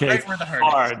He got kicked Right where the heart is.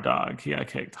 hard, dog. He got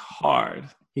kicked hard.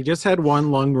 He just had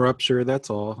one lung rupture. That's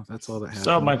all. That's all that happened.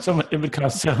 So much. It would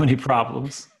cause so many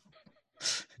problems.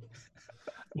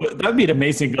 That'd be an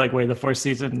amazing way the fourth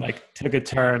season took a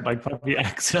turn. Buffy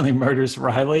accidentally murders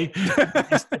Riley.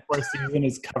 The fourth season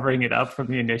is covering it up from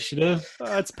the initiative.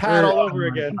 It's Pat all over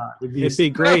again. It'd be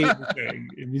great.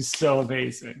 It'd be so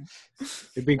amazing.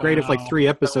 It'd be great if 3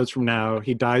 episodes from now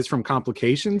he dies from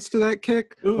complications to that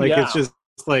kick. Ooh, It's just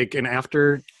an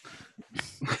after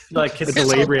his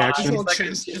delayed reaction.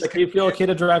 You feel okay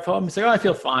to drive home? He's like, I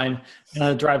feel fine. And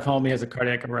on the drive home, he has a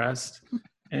cardiac arrest,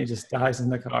 and he just dies in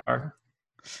the car.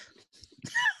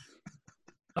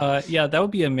 Yeah, that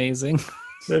would be amazing.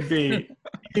 That'd be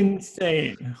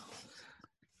insane.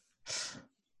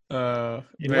 Man.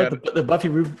 The Buffy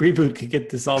reboot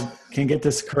can get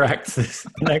this correct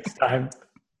next time.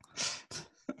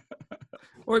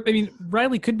 Or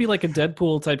Riley could be like a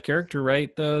Deadpool type character,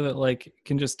 right? Though that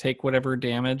can just take whatever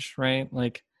damage, right?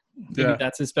 Maybe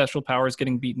that's his special powers,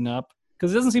 getting beaten up.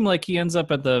 Because it doesn't seem like he ends up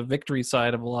at the victory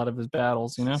side of a lot of his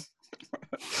battles,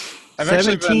 I've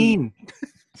 17.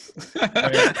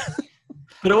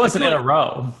 But it wasn't in a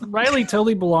row. Riley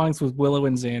totally belongs with Willow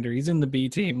and Xander. He's in the B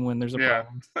team when there's a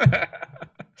problem.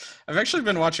 I've actually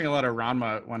been watching a lot of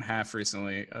Ranma 1/2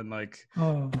 recently, and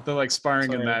the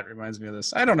sparring in that reminds me of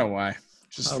this. I don't know why.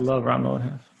 I love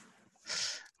Ranma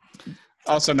 1/2.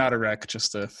 Also not a wreck,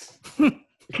 just a. No,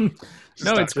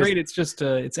 it's great. It's just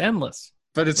it's endless.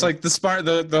 But it's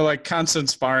the constant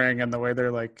sparring and the way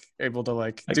they're able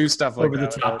to do stuff over the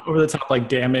top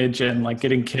damage and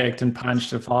getting kicked and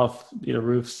punched and fall off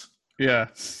roofs. Yeah.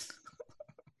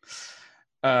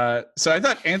 So I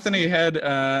thought Anthony Head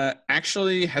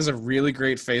actually has a really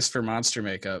great face for monster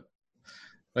makeup.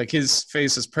 His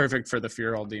face is perfect for the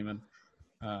Feral Demon.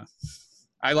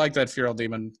 I like that Feral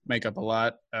Demon makeup a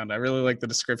lot, and I really like the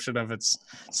description of its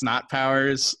snot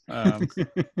powers.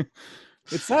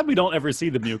 It's sad we don't ever see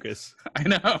the mucus. I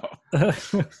know.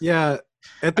 Yeah,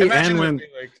 at the end when be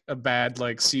a bad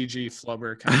CG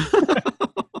flubber kind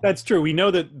of. That's true. We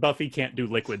know that Buffy can't do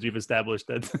liquids. We've established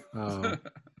that.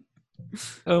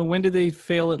 Oh, when did they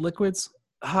fail at liquids?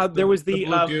 There was the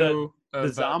goo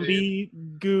zombie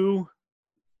goo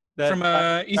that from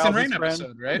Ethan Rain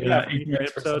episode, right? Yeah, Ethan Rain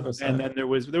episode. And then there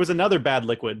was another bad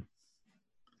liquid.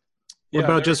 What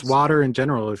about just water in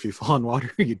general? If you fall in water,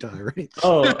 you die, right?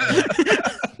 Oh.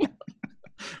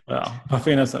 Well,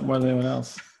 Buffy knows that more than anyone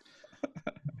else.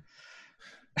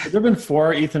 Have there been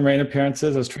 4 Ethan Rain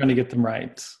appearances? I was trying to get them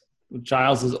right.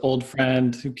 Giles' old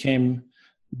friend who came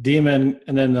Demon,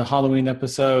 and then the Halloween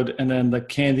episode, and then the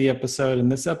Candy episode,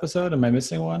 and this episode. Am I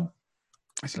missing one?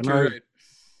 I think you're right.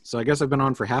 So I guess I've been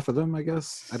on for half of them, I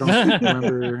guess. I don't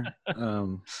remember.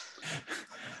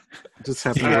 Just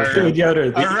have to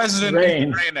our resident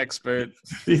rain expert.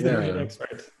 Rain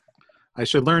expert. I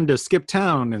should learn to skip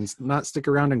town and not stick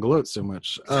around and gloat so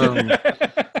much.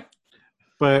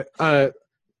 But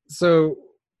so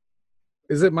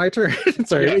is it my turn?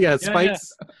 Sorry. Yeah,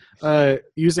 Spike's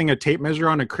using a tape measure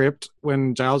on a crypt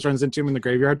when Giles runs into him in the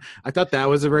graveyard. I thought that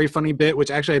was a very funny bit, which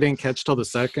actually I didn't catch till the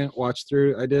second watch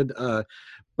through I did.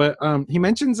 But he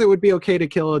mentions it would be okay to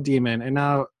kill a demon, and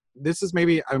now this is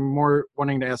maybe I'm more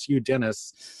wanting to ask you,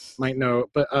 Dennis might know,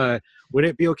 but would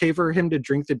it be okay for him to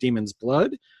drink the demon's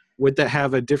blood? Would that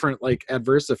have a different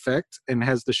adverse effect? And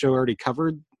has the show already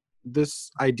covered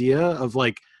this idea of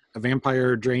a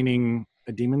vampire draining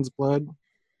a demon's blood?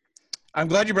 I'm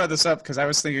glad you brought this up because I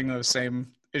was thinking of the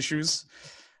same issues.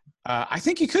 I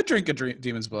think he could drink a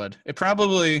demon's blood. It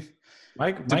probably...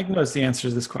 Mike knows the answer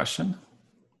to this question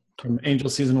from Angel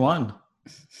season 1.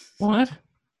 What?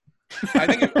 I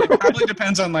think it probably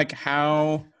depends on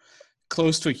how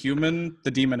close to a human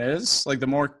the demon is. The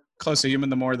more close to human,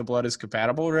 the more the blood is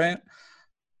compatible, right?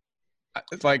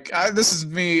 This is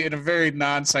me in a very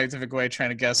non-scientific way trying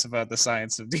to guess about the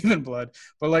science of demon blood.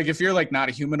 But if you're not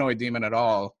a humanoid demon at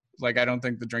all, I don't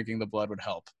think the drinking the blood would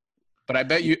help. But I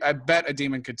bet a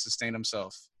demon could sustain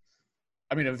himself.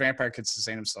 I mean, a vampire could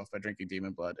sustain himself by drinking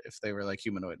demon blood if they were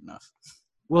humanoid enough.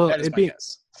 Well, it'd be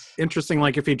interesting,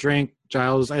 if he drank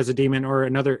Giles as a demon or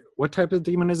another. What type of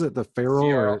demon is it? The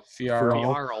feral?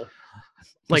 Feral.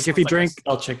 If he drank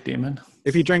Spellcheck demon.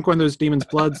 If he drank one of those demons'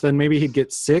 bloods, then maybe he'd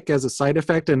get sick as a side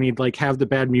effect, and he'd have the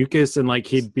bad mucus, and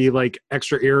he'd be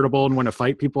extra irritable and want to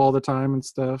fight people all the time and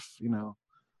stuff.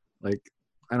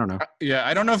 I don't know. Yeah,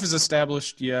 I don't know if it's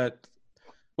established yet.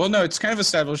 Well, no, it's kind of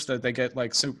established that they get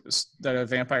that a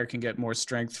vampire can get more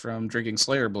strength from drinking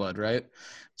Slayer blood, right?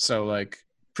 So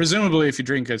presumably, if you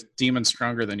drink a demon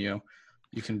stronger than you,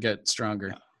 you can get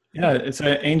stronger. Yeah, it's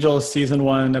Angel season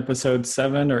 1, episode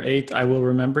 7 or 8. I will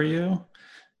remember you.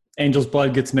 Angel's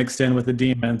blood gets mixed in with the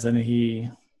demons, and he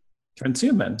turns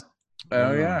human.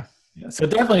 Oh yeah. Yeah, so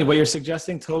definitely, what you're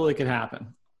suggesting totally could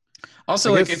hapen.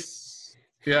 Also, like,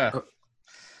 yeah.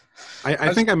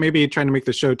 I think I may be trying to make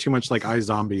the show too much like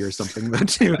iZombie or something. That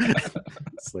too.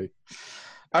 It's like,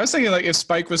 I was thinking, like, if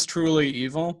Spike was truly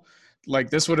evil, like,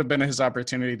 this would have been his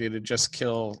opportunity to just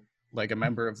kill, like, a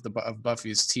member of of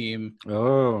Buffy's team.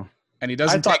 oh, And he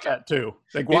doesn't. I thought that too.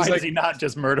 Like, why does he not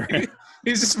just murder him?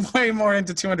 He's just way more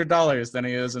into $200 than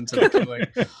he is into the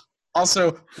killing.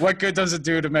 Also, what good does it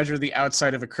do to measure the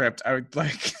outside of a crypt? I would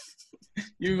like.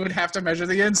 You would have to measure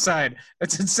the inside.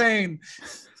 That's insane.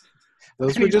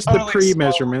 those were just the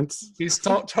pre-measurements. He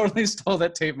totally stole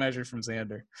that tape measure from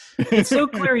Xander. It's so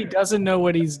clear he doesn't know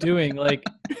what he's doing. Like,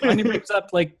 when he brings up,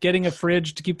 like, getting a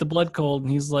fridge to keep the blood cold,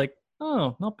 and he's like,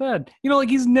 oh, not bad. You know, like,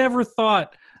 he's never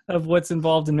thought of what's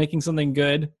involved in making something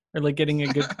good or, like, getting a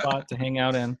good spot to hang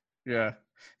out in. Yeah.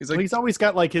 He's Well, like, he's always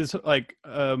got like his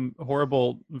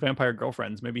horrible vampire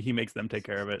girlfriends. Maybe he makes them take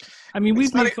care of it. I mean, we've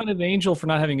It's not made fun of Angel for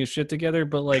not having his shit together,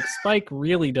 but, like, Spike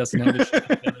really doesn't have his shit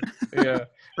together. yeah.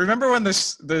 Remember when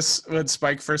when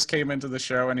Spike first came into the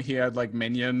show and he had like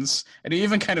minions, and he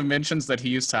even kind of mentions that he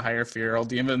used to hire feral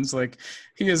demons. Like,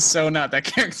 he is so not that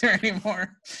character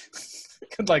anymore.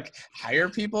 Could like hire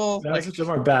people. That's Like, such a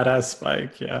more badass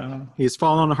Spike. Yeah, He's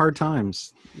fallen on hard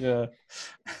times. yeah.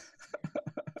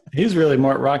 he's really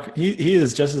more rock. He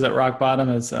is just as at rock bottom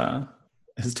as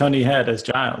Tony Head as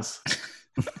Giles.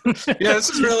 Yeah,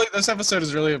 this episode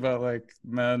is really about like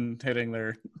men hitting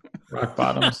their Rock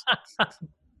bottoms.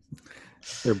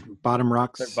 They're bottom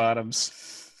rocks.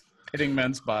 bottoms, hitting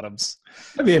men's bottoms.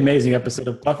 That'd be an amazing episode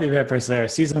of Buffy the Vampire Slayer,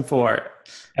 season 4,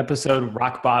 episode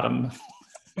Rock Bottom.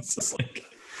 It's just like,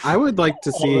 I would like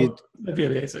to see that'd be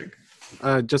amazing.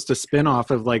 just a spin-off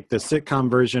of like the sitcom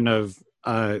version of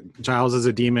Giles as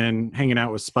a demon hanging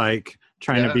out with Spike,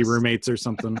 trying to be Yes. roommates or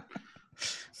something.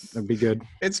 That'd be good.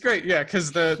 It's great, yeah,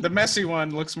 because the messy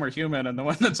one looks more human, and the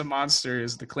one that's a monster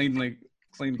is the clean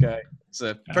guy. It's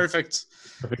a perfect.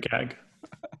 Perfect gag.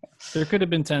 There could have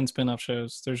been 10 spin-off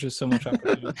shows. There's just so much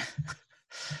opportunity.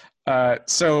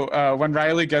 So when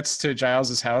Riley gets to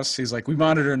Giles's house, he's like, "We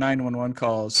monitor 911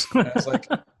 calls." And I was like,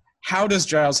 how does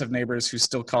Giles have neighbors who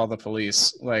still call the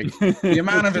police? Like, the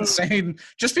amount of insane,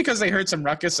 just because they heard some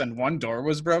ruckus and one door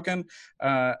was broken.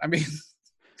 I mean,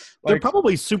 They're like,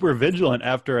 probably super vigilant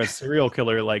after a serial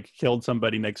killer like killed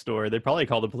somebody next door. They probably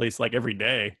call the police like every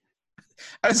day.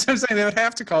 I was saying they would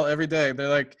have to call every day. They're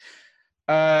like,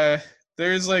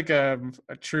 there's like a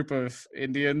troop of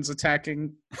Indians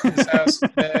attacking his house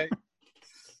today.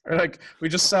 Or like, we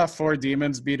just saw 4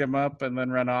 demons beat him up and then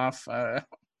run off.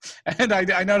 And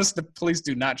I noticed the police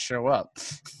do not show up.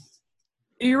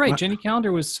 You're right. Jenny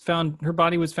Calendar was found. Her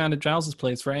body was found at Giles's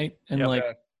place, right? And Yep. like,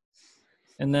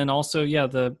 and then also, yeah,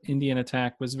 the Indian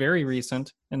attack was very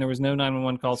recent, and there was no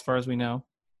 911 call as far as we know.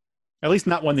 At least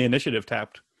not when the initiative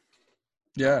tapped.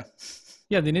 Yeah.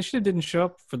 Yeah, the initiative didn't show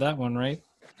up for that one, right?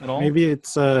 At all. Maybe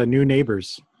it's new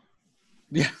neighbors.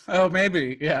 Yeah. Oh,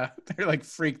 maybe. Yeah. They're like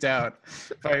freaked out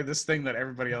by this thing that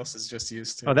everybody else is just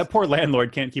used to. Oh, that poor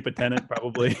landlord can't keep a tenant,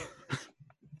 probably.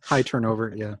 High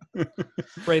turnover. Yeah.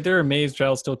 Right, they're amazed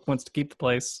Giles still wants to keep the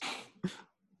place.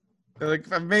 They're like,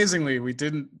 amazingly, we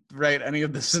didn't write any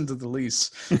of this into the lease.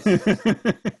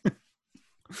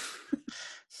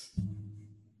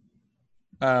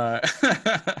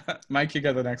 Mike, you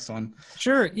got the next one.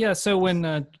 Sure. Yeah. So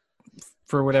when,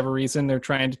 for whatever reason, they're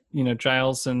trying to,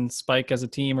 Giles and Spike as a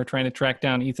team are trying to track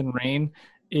down Ethan Rayne.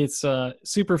 It's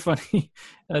super funny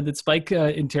that Spike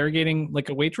interrogating like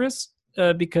a waitress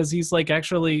because he's like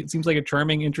actually seems like a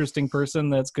charming, interesting person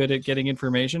that's good at getting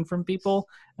information from people.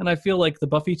 And I feel like the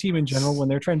Buffy team in general, when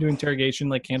they're trying to do interrogation,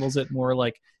 like handles it more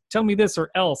like, tell me this or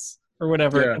else or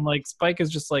whatever. Yeah. And like Spike is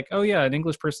just like, oh yeah, an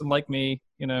English person like me,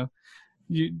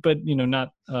 but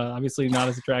not obviously not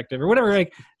as attractive or whatever.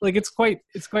 Like it's quite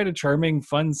a charming,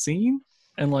 fun scene,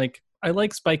 and like I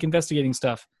like Spike investigating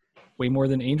stuff way more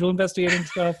than Angel investigating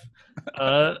stuff.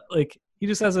 Like he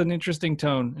just has an interesting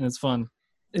tone, and it's fun.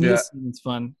 In this scene, it's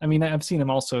fun. I mean, I've seen him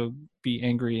also be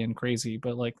angry and crazy,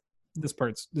 but like this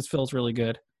feels really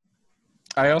good.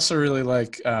 I also really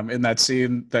like in that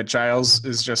scene that Giles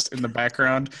is just in the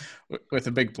background with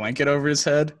a big blanket over his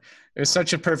head. It's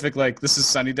such a perfect, like, this is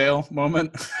Sunnydale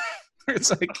moment. It's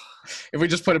like, if we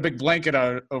just put a big blanket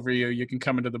out over you, you can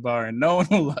come into the bar and no one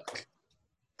will look.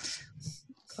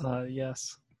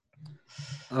 Yes.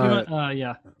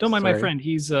 Yeah. Don't mind my sorry. friend.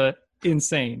 He's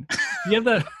insane. You have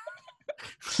that.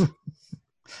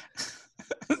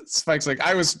 Spike's like,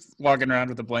 I was walking around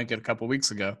with a blanket a couple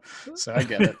weeks ago, so I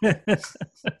get it.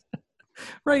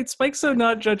 Right, Spike's so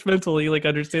not judgmental. He like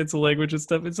understands the language and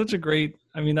stuff. It's such a great.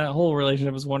 I mean, that whole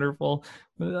relationship is wonderful.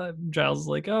 Giles is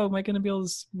like, "Oh, am I going to be able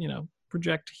to,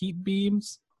 project heat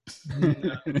beams?"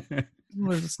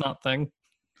 It's not thing.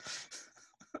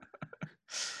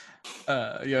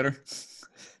 Yoder.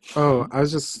 Oh, I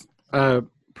was just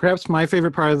perhaps my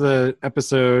favorite part of the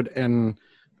episode and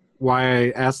why I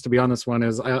asked to be on this one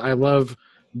is I love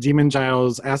Demon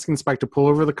Giles asking Spike to pull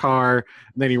over the car,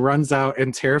 and then he runs out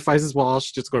and terrifies his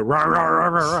Walsh, just going rah rah rah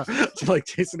rah rah, like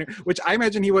chasing her. Which I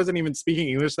imagine he wasn't even speaking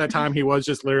English that time. He was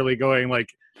just literally going like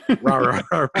rah rah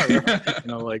rah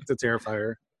rah, like to terrify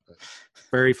her.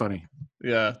 Very funny.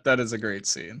 Yeah, that is a great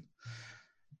scene.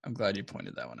 I'm glad you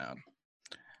pointed that one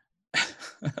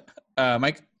out.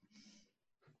 Mike?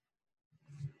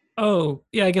 Oh,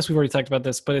 yeah, I guess we've already talked about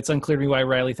this, but it's unclear to me why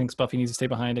Riley thinks Buffy needs to stay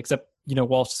behind, except,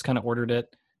 Walsh just kind of ordered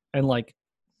it. And,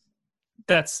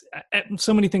 that's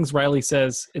so many things Riley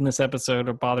says in this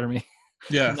episode bother me.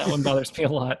 Yeah. That one bothers me a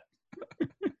lot.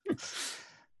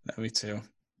 No, me too.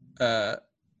 All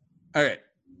right.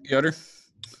 Yoder?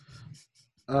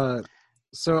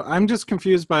 So I'm just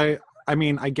confused by,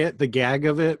 I get the gag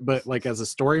of it, but as a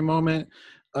story moment,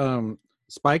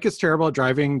 Spike is terrible at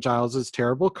driving Giles's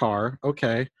terrible car.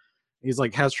 Okay. He's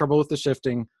has trouble with the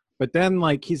shifting, but then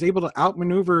he's able to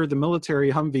outmaneuver the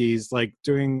military Humvees,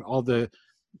 doing all the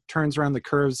turns around the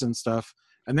curves and stuff.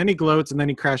 And then he gloats and then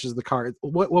he crashes the car.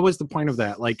 What was the point of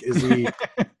that? Is he,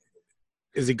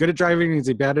 is he good at driving? Is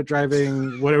he bad at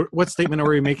driving? What statement are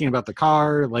we making about the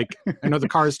car? I know the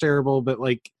car is terrible, but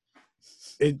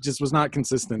it just was not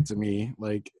consistent to me.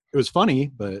 It was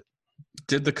funny, but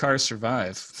did the car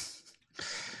survive?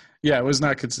 Yeah, it was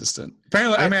not consistent.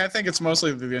 Apparently, I think it's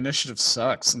mostly the initiative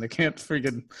sucks, and they can't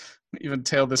freaking even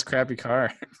tail this crappy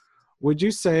car. Would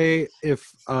you say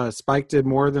if Spike did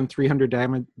more than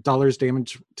 $300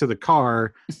 damage to the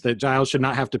car, that Giles should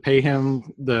not have to pay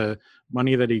him the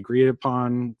money that he agreed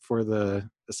upon for the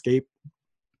escape?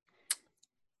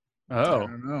 Oh,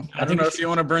 I don't know if you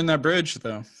want to burn that bridge,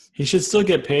 though. He should still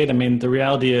get paid. I mean, the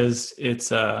reality is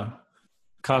it was a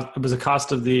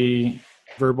cost of the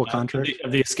verbal contract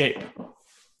of the escape.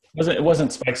 It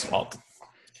wasn't Spike's fault.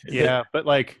 Yeah, but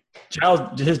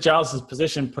Giles's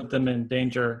position put them in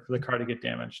danger for the car to get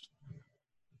damaged.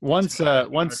 Once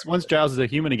Giles is a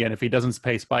human again, if he doesn't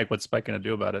pay Spike, what's Spike going to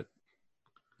do about it?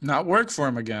 Not work for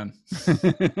him again.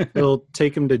 He'll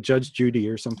take him to Judge Judy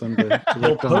or something.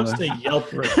 He'll post a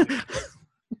Yelp review.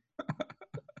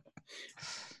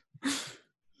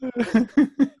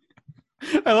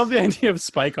 I love the idea of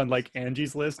Spike on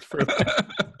Angie's list for.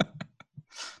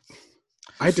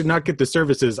 I did not get the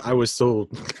services I was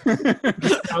sold.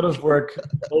 Out of work,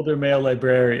 older male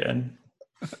librarian.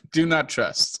 Do not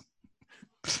trust.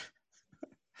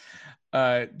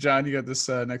 John, you got this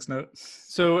next note.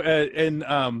 So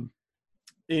in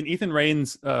Ethan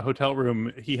Raine's hotel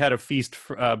room, he had a feast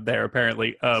there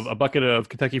apparently of a bucket of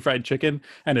Kentucky Fried Chicken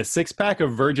and a 6-pack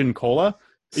of Virgin Cola.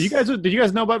 Did you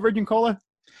guys know about Virgin Cola?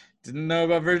 Didn't know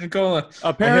about Virgin Cola.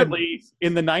 Apparently,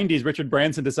 in the 90s, Richard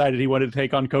Branson decided he wanted to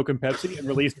take on Coke and Pepsi and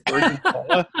released Virgin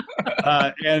Cola.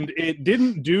 And it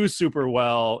didn't do super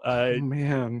well.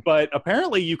 Man. But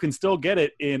apparently, you can still get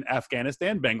it in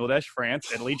Afghanistan, Bangladesh,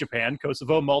 France, Italy, Japan,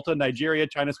 Kosovo, Malta, Nigeria,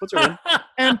 China, Switzerland,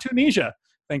 and Tunisia.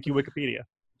 Thank you, Wikipedia.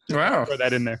 Wow. Throw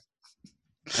that in there.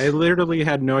 I literally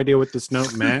had no idea what this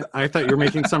note meant. I thought you were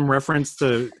making some reference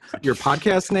to your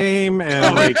podcast name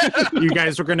and you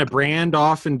guys were going to brand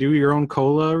off and do your own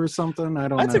cola or something. I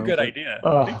don't know. That's a good idea.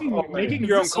 Making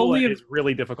your own cola is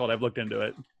really difficult. I've looked into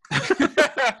it.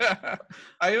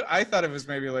 I thought it was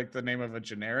maybe the name of a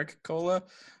generic cola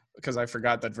because I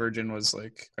forgot that Virgin was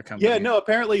a company. Yeah, no,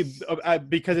 apparently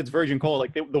because it's Virgin Cola,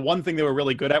 the one thing they were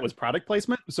really good at was product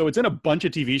placement. So it's in a bunch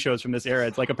of TV shows from this era.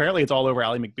 It's apparently it's all over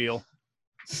Ally McBeal.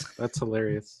 That's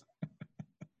hilarious.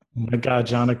 Oh my God,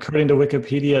 John! According to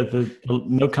Wikipedia,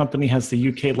 no company has the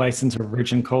UK license for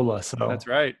Virgin Cola. So that's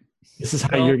right. This is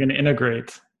how you're going to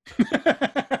integrate.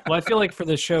 Well, I feel like for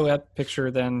the show picture,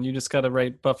 then you just got to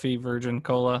write Buffy Virgin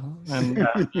Cola, and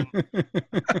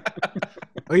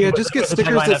oh yeah, just get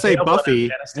stickers that say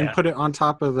Buffy and put it on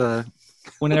top of the.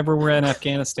 Whenever we're in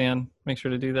Afghanistan, make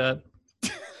sure to do that.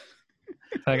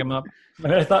 Tag them up.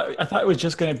 I thought it was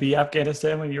just going to be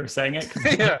Afghanistan when you were saying it.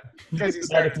 Yeah,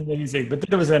 it's amazing. But then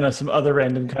it was in some other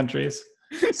random countries.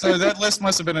 So that list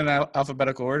must have been in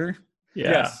alphabetical order. Yeah.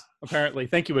 Yes, apparently.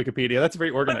 Thank you, Wikipedia. That's very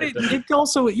organized. It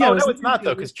also, no, it's not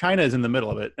though, because China is in the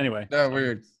middle of it. Anyway. Oh,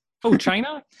 weird. Oh,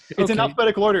 China? It's in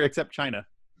alphabetical order except China.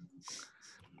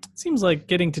 Seems like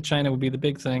getting to China would be the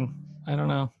big thing. I don't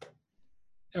know.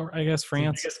 Or I guess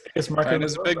France. Biggest market.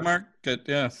 China's a big market.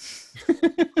 Yeah.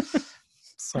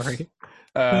 Sorry.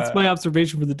 That's my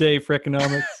observation for the day for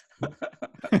economics.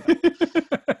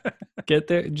 Get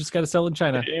there. You just got to sell in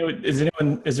China. Is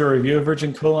there a review of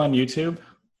Virgin Cola on YouTube?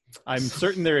 I'm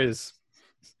certain there is.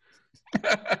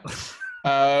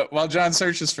 While John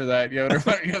searches for that, Yoder,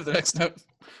 why don't you have the next note?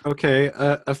 Okay,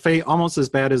 a fate almost as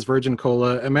bad as Virgin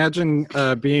Cola. Imagine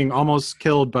being almost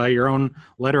killed by your own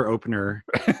letter opener.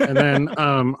 And then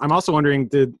I'm also wondering,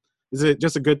 is it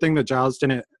just a good thing that Giles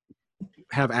didn't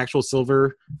have actual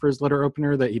silver for his letter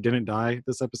opener, that he didn't die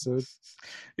this episode?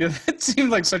 Yeah, that seemed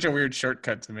like such a weird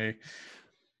shortcut to me.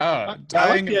 Oh, I like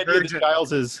dying the idea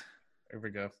that There we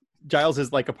go.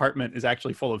 Giles's like apartment is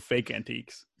actually full of fake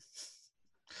antiques.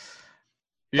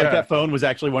 Yeah, Like that phone was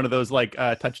actually one of those like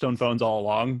touchstone phones all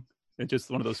along. It's just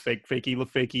one of those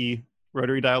fakey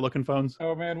rotary dial looking phones.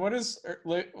 Oh man, what is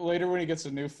later when he gets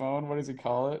a new phone? What does he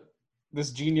call it?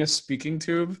 This genius speaking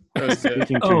tube.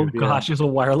 Oh gosh, it's a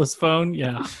wireless phone.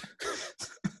 Yeah.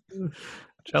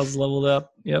 Child's leveled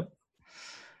up. Yep.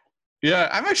 Yeah,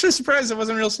 I'm actually surprised it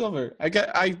wasn't real silver.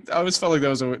 I always felt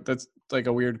like that's like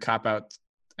a weird cop out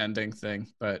ending thing,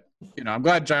 but I'm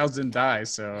glad Giles didn't die,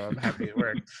 so I'm happy it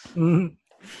worked.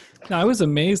 No, I was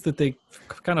amazed that they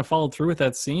kind of followed through with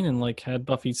that scene and like had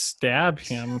Buffy stab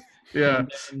him. Yeah.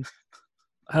 And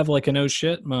have like an oh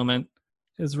shit moment.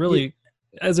 It was really,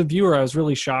 as a viewer, I was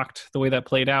really shocked the way that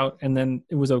played out, and then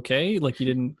it was okay. Like he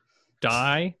didn't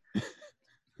die.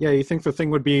 Yeah, you think the thing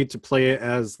would be to play it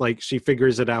as like she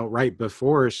figures it out right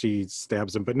before she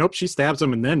stabs him, but nope, she stabs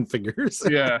him and then figures.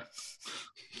 Yeah.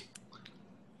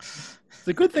 It's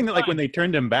a good thing that like when they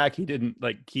turned him back, he didn't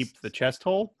like keep the chest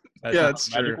hole. That's Yeah, how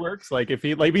that's magic true. works. Like if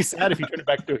he like be sad if he turned it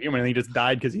back to a human and he just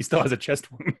died because he still has a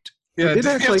chest wound. Yeah, did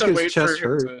you act have like to his wait for chest him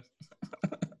hurt. to-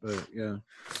 But yeah.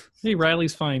 Hey,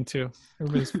 Riley's fine too.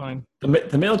 Everybody's fine.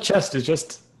 The male chest is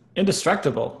just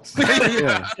indestructible.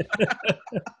 Yeah.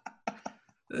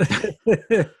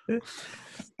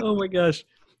 Oh my gosh,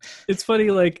 it's funny.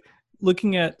 Like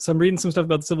looking at, so I'm reading some stuff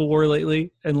about the Civil War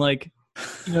lately, and like,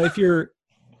 if you're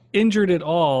injured at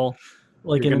all,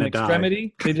 like You're in an gonna die.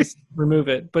 extremity, they just remove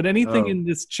it. But anything Oh. in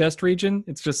this chest region,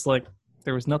 it's just like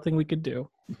there was nothing we could do.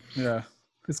 Yeah.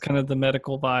 It's kind of the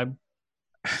medical vibe.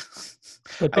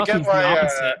 But I get Buffy's the why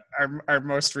opposite. our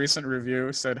most recent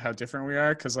review said how different we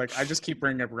are, because like I just keep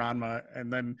bringing up Ranma,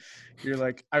 and then you're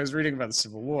like, I was reading about the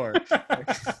Civil War.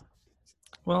 Like,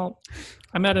 Well,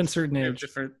 I'm at a certain we have age.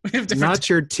 different. Not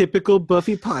your typical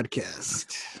Buffy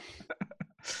podcast.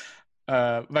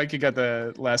 Mike, you got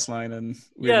the last line, and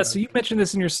Yeah, so you mentioned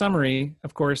this in your summary,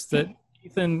 of course, that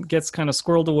Ethan gets kind of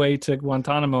squirreled away to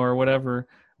Guantanamo or whatever.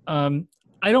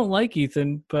 I don't like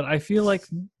Ethan, but I feel like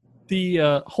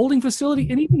the holding facility,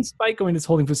 and even Spike going to this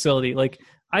holding facility, like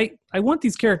I want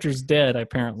these characters dead,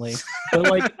 apparently. But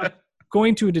like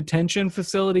going to a detention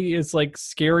facility is like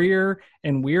scarier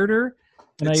and weirder.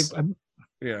 And I'm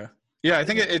yeah. I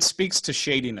think it speaks to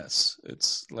shadiness.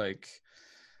 It's like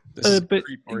this is a but-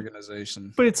 creep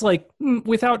organization. But it's like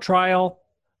without trial,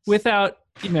 without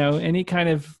any kind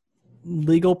of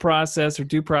legal process or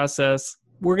due process,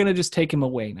 we're gonna just take him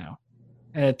away now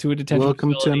to a detention.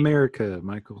 Welcome facility. to America,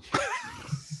 Michael.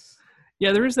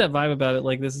 Yeah, there is that vibe about it.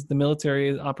 Like this is the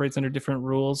military operates under different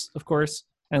rules, of course,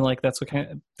 and like that's what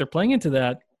they're playing into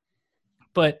that.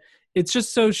 But it's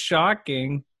just so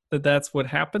shocking that that's what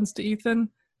happens to Ethan.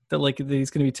 That like that he's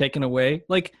going to be taken away.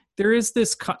 Like there is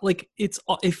this like it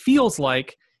feels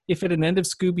like if at an end of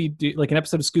Scooby-Doo, like an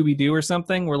episode of Scooby-Doo or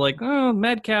something, we're like, oh,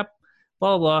 Madcap,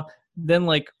 blah, blah, blah. Then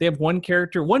like they have one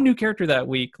new character that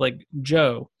week, like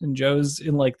Joe, and Joe's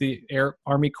in like the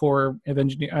Army Corps of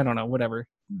Engineers, I don't know, whatever.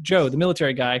 Joe, the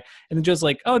military guy, and then Joe's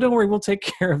like, oh, don't worry, we'll take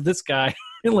care of this guy,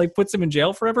 and like puts him in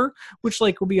jail forever, which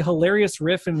like will be a hilarious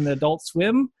riff in an Adult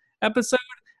Swim episode.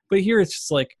 But here it's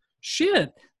just like,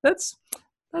 shit, that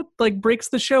like breaks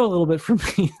the show a little bit for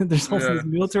me. There's also this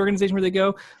military organization where they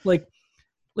go like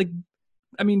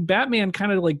I mean, Batman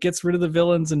kind of like gets rid of the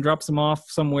villains and drops them off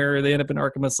somewhere. They end up in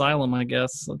Arkham Asylum, I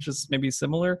guess. So just maybe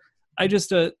similar. I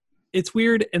just it's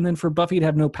weird. And then for Buffy to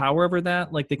have no power over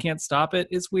that, like they can't stop it,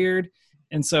 it's weird.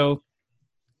 And so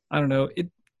I don't know. It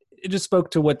just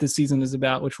spoke to what this season is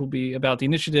about, which will be about the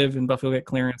initiative, and Buffy will get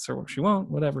clearance or she won't,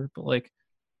 whatever. But like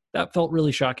that felt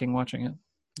really shocking watching it.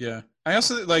 Yeah. I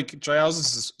also like Giles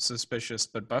is suspicious,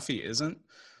 but Buffy isn't.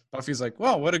 Buffy's like,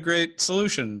 well, what a great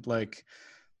solution. Like,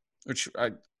 which I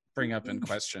bring up in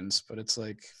questions, but it's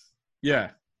like,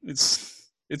 yeah,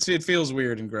 it feels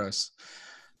weird and gross.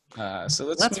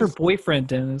 So That's her boyfriend,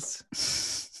 Dennis.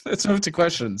 Let's move to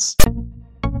questions.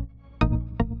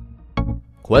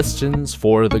 Questions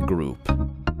for the group.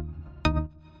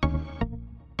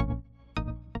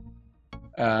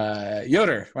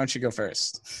 Yoder, why don't you go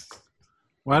first?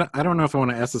 Well, I don't know if I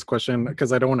want to ask this question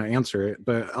because I don't want to answer it,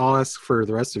 but I'll ask for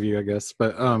the rest of you, I guess.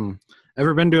 But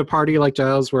ever been to a party like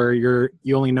Giles where you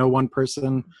only know one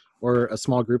person or a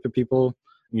small group of people,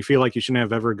 and you feel like you shouldn't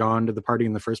have ever gone to the party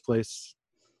in the first place?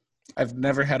 I've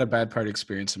never had a bad party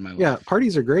experience in my life. Yeah,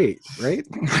 parties are great, right?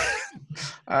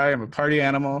 I am a party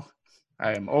animal.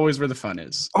 I am always where the fun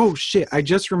is. Oh, shit. I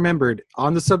just remembered,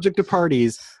 on the subject of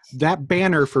parties, that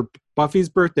banner for Buffy's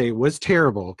birthday was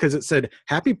terrible because it said,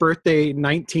 "Happy birthday,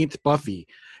 19th Buffy."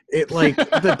 It, like,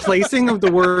 the placing of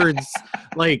the words,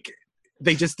 like,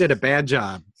 they just did a bad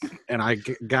job, and I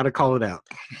got to call it out.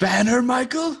 Banner,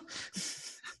 Michael?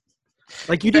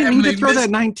 Like, you didn't need to throw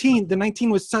that 19. The 19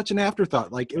 was such an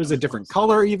afterthought. Like, it was a different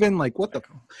color even. Like, what the?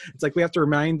 It's like we have to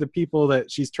remind the people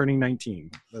that she's turning 19.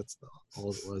 That's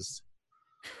all it was.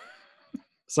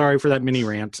 Sorry for that mini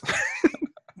rant.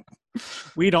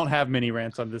 We don't have mini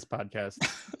rants on this podcast.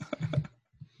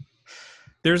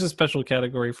 There's a special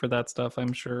category for that stuff,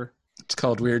 I'm sure. It's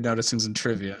called Weird Noticings and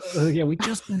Trivia. Yeah, we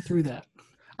just went through that.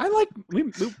 I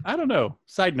don't know.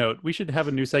 Side note, we should have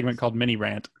a new segment called Mini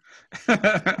Rant.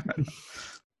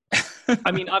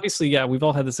 I mean, obviously, yeah, we've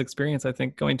all had this experience, I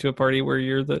think, going to a party where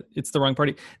it's the wrong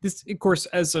party. This, of course,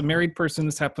 as a married person,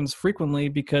 this happens frequently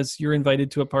because you're invited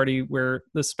to a party where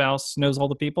the spouse knows all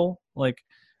the people. Like,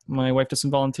 my wife does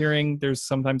some volunteering. There's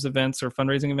sometimes events or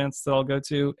fundraising events that I'll go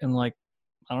to, and like,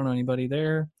 I don't know anybody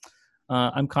there.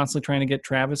 I'm constantly trying to get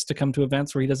Travis to come to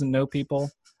events where he doesn't know people.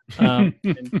 And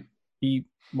he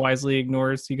wisely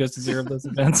ignores. He goes to zero of those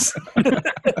events.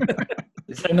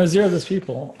 I know zero of those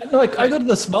people. I know, like, I go to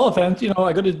the small events,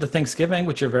 I go to the Thanksgiving,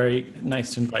 which you're very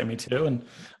nice to invite me to, and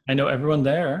I know everyone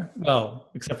there. Well,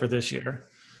 except for this year.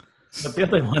 But the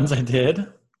other ones I did.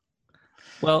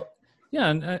 Well, yeah,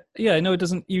 and I know it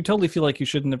doesn't. You totally feel like you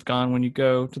shouldn't have gone when you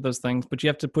go to those things, but you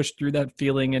have to push through that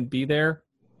feeling and be there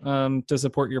to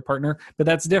support your partner. But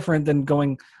that's different than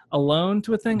going alone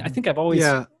to a thing. I think I've always.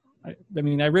 Yeah. I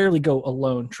mean, I rarely go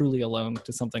alone, truly alone,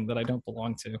 to something that I don't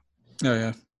belong to. Oh,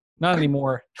 yeah. Not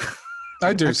anymore.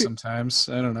 I do sometimes.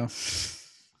 I don't know.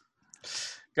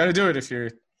 Got to do it if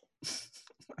you're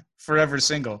forever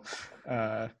single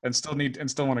and still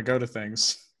want to go to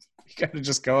things. You got to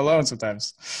just go alone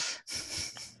sometimes.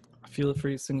 I feel it for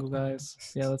you single guys.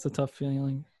 Yeah, that's a tough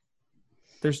feeling.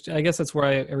 I guess that's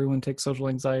why everyone takes social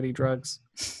anxiety drugs.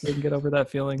 They can get over that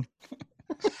feeling.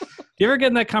 Do you ever get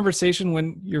in that conversation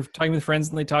when you're talking with friends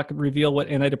and they reveal what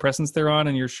antidepressants they're on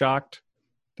and you're shocked?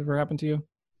 Did ever happen to you?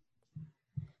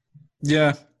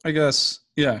 Yeah, I guess.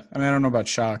 Yeah. I mean, I don't know about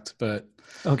shocked, but.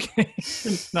 Okay.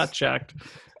 Not shocked.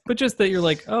 But just that you're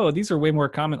like, oh, these are way more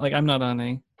common. Like, I'm not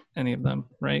on any of them,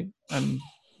 right?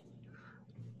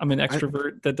 I'm an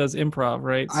extrovert that does improv,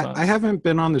 right? So. I haven't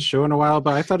been on the show in a while,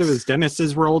 but I thought it was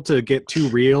Dennis's role to get too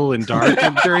real and dark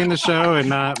during the show and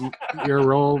not your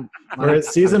role. We're at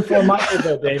season 4 Michael,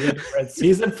 though, David. We're at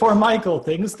season 4 Michael.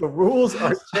 The rules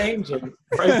are changing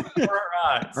right before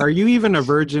our eyes. Are you even a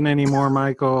virgin anymore,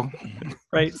 Michael?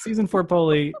 Right. Season 4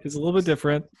 Polly is a little bit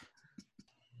different.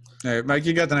 All right, Mike,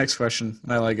 you got the next question.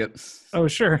 I like it. Oh,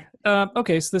 sure.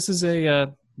 Okay, so this is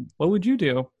what would you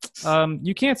do?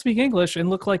 You can't speak English and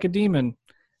look like a demon.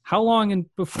 How long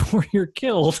before you're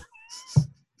killed?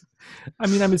 I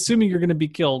mean, I'm assuming you're going to be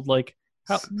killed. Like,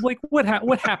 what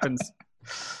happens?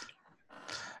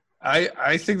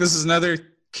 I think this is another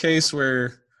case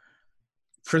where,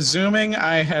 presuming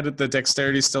I had the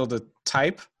dexterity still to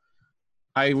type,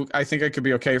 I think I could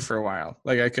be okay for a while.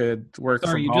 Like, I could work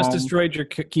from home. You just destroyed your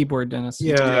keyboard, Dennis.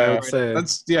 Yeah,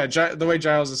 the way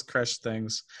Giles has crushed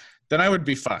things. Then I would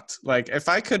be fucked. Like, if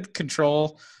I could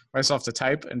control myself to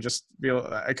type and just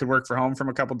I could work from home from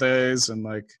a couple days and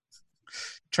like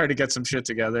try to get some shit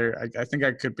together. I think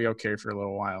I could be okay for a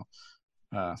little while.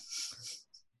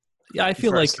 Yeah, I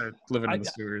feel like living in the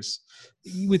sewers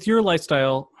with your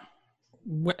lifestyle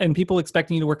and people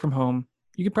expecting you to work from home.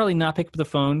 You could probably not pick up the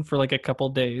phone for like a couple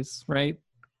days, right?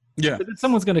 Yeah. But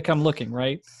someone's going to come looking,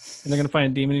 right? And they're going to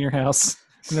find a demon in your house.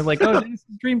 And they're like, oh, this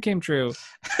dream came true.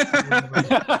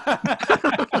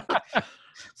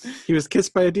 He was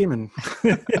kissed by a demon.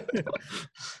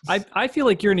 I feel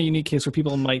like you're in a unique case where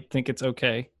people might think it's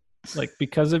okay. Like,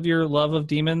 because of your love of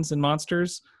demons and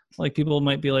monsters, like people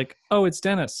might be like, oh, it's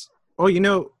Dennis. Oh,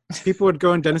 people would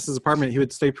go in Dennis's apartment. He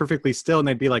would stay perfectly still, and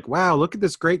they'd be like, wow, look at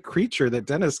this great creature that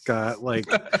Dennis got. Like,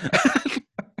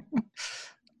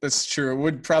 that's true. It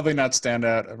would probably not stand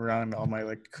out around all my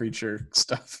like creature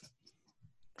stuff.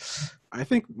 I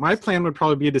think my plan would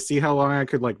probably be to see how long I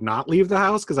could like not leave the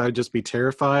house because I would just be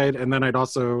terrified. And then I'd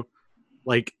also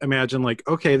like imagine like,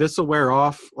 okay, this will wear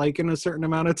off like in a certain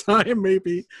amount of time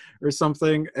maybe or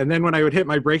something. And then when I would hit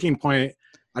my breaking point,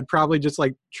 I'd probably just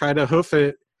like try to hoof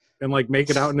it and like make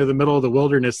it out into the middle of the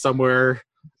wilderness somewhere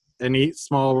and eat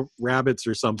small rabbits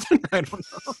or something. I don't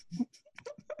know.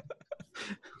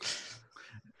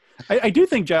 I do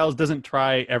think Giles doesn't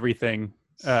try everything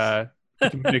to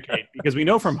communicate because we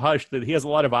know from Hush that he has a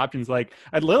lot of options. Like,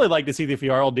 I'd literally like to see the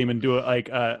Fjarl demon do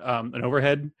an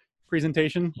overhead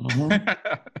presentation.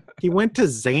 He went to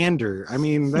Xander. I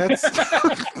mean, that's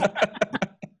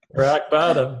rock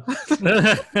bottom.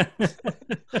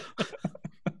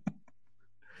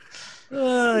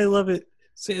 Oh, I love it.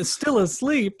 See, it's still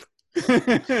asleep.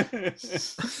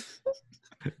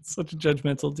 Such a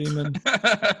judgmental demon.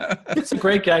 It's a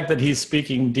great gag that he's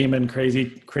speaking demon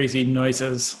crazy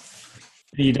noises.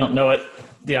 You don't know it.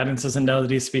 The audience doesn't know that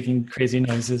he's speaking crazy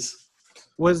noises.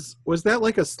 Was that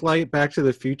like a slight Back to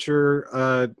the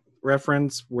Future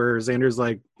reference where Xander's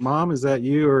like, "Mom, is that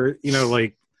you?" Or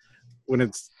like when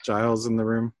it's Giles in the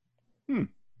room?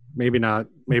 Maybe not.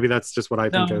 Maybe that's just what I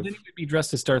think of. Then he would be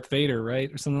dressed as Darth Vader,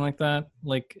 right, or something like that.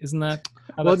 Like, isn't that?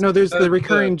 Well, no. There's the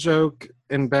recurring joke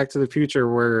in Back to the Future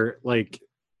where like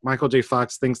Michael J.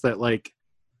 Fox thinks that like,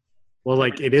 well,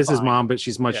 like it is his mom, but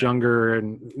she's much younger,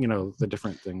 and the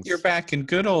different things. You're back in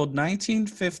good old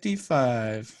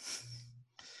 1955.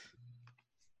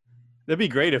 That'd be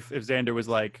great if Xander was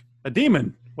like, "A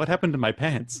demon? What happened to my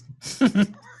pants?"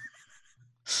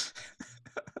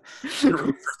 You're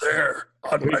over there.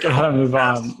 We gotta move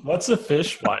on. What's a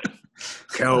fishwife?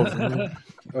 Kelvin.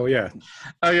 Oh yeah.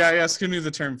 Yes. Who knew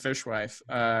the term fishwife?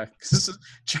 Because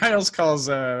Giles calls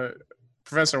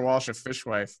Professor Walsh a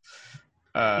fishwife.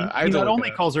 He not only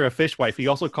calls her a fishwife, he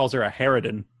also calls her a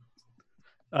harridan,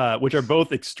 which are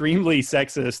both extremely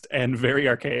sexist and very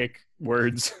archaic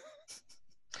words.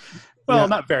 Well,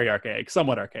 not very archaic,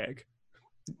 somewhat archaic.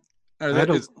 I had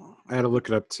to look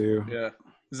it up too. Yeah.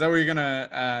 Is that where you're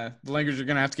gonna the language you're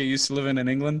gonna have to get used to living in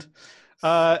England?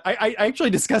 I actually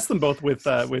discussed them both with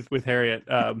Harriet.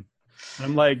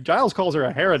 I'm like, Giles calls her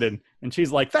a harridan, and she's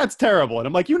like, "That's terrible." And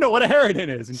I'm like, "You know what a harridan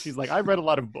is?" And she's like, "I've read a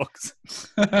lot of books."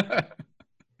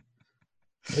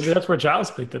 Maybe that's where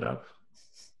Giles picked it up.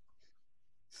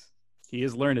 He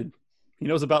is learned. He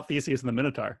knows about Theseus and the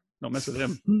Minotaur. Don't mess with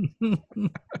him.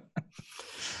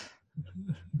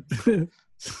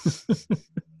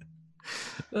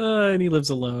 And he lives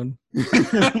alone.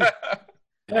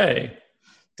 Hey.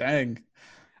 Dang.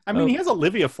 I mean, he has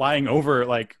Olivia flying over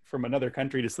like from another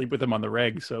country to sleep with him on the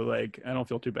reg, so like I don't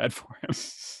feel too bad for him.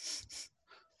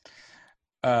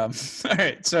 All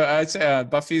right, so I'd say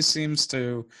Buffy seems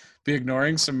to be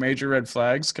ignoring some major red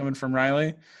flags coming from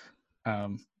Riley.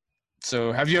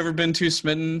 So have you ever been too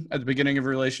smitten at the beginning of a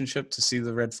relationship to see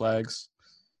the red flags?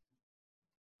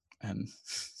 And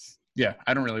yeah,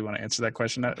 I don't really want to answer that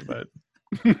question, but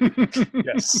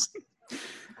yes.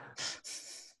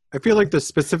 I feel like the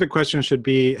specific question should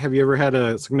be, have you ever had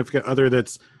a significant other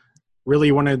that's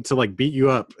really wanted to like beat you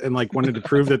up and like wanted to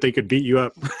prove that they could beat you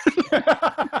up?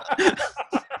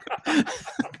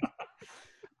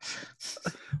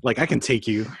 Like, I can take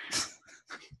you.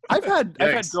 I've had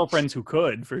girlfriends who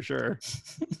could, for sure.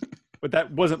 But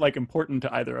that wasn't like important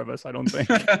to either of us, I don't think.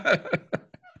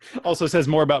 Also says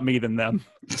more about me than them.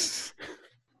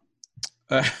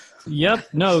 Yep.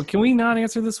 No, can we not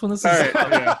answer this one? This is all right.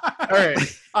 Yeah. All right.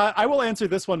 I will answer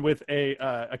this one with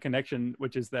a connection,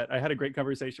 which is that I had a great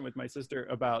conversation with my sister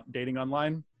about dating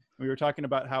online. We were talking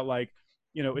about how, like,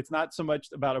 it's not so much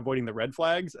about avoiding the red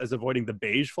flags as avoiding the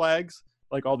beige flags,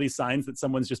 like all these signs that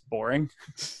someone's just boring.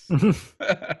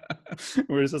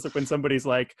 Where it's just like when somebody's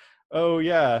like, "Oh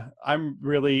yeah, I'm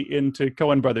really into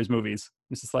Coen Brothers movies."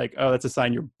 It's just like, "Oh, that's a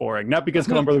sign you're boring." Not because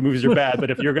Coen Brothers movies are bad,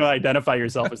 but if you're going to identify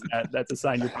yourself as that, that's a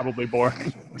sign you're probably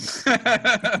boring.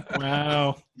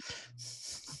 Wow.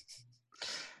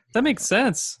 That makes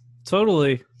sense.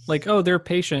 Totally. Like, oh, they're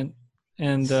patient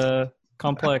and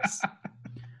complex.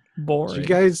 Boring. Did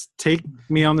you guys take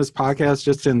me on this podcast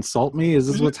just to insult me? Is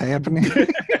this what's happening?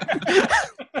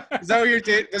 Is that what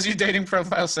does your dating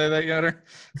profile say that, Yoder?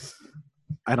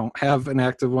 I don't have an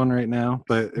active one right now,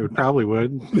 but it probably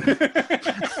would.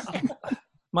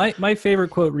 My favorite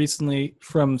quote recently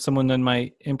from someone on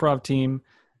my improv team,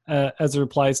 as it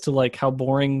applies to like how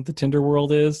boring the Tinder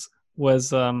world is,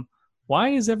 was why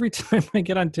is every time I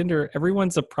get on Tinder,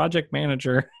 everyone's a project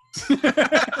manager?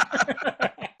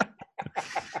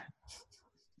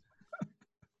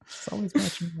 It's always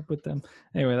matching up with them.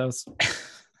 Anyway, that was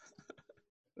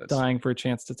dying for a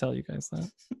chance to tell you guys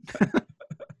that.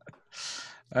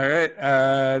 All right.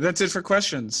 That's it for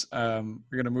questions. We're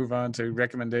going to move on to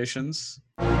recommendations.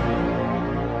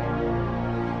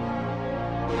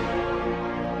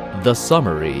 The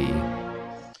summary.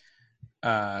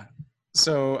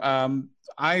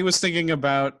 I was thinking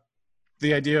about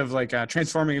the idea of like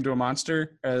transforming into a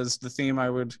monster as the theme I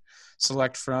would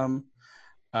select from.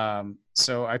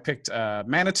 So I picked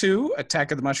Manitou,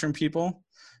 Attack of the Mushroom People,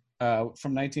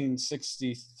 from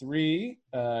 1963.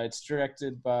 It's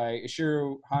directed by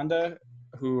Ishiro Honda,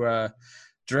 who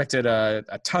directed a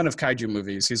ton of kaiju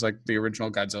movies. He's like the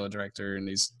original Godzilla director, and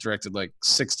he's directed like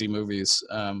 60 movies.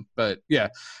 But yeah,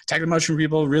 Attack of the Mushroom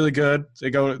People, really good.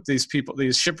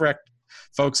 These shipwrecked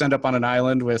folks end up on an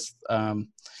island with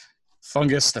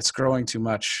fungus that's growing too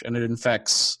much, and it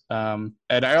infects. And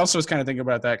I also was kind of thinking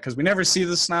about that because we never see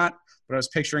the snot, but I was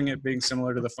picturing it being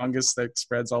similar to the fungus that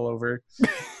spreads all over.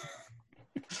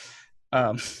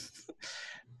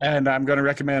 And I'm going to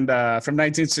recommend from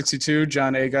 1962,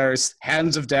 John Agar's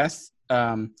Hands of Death,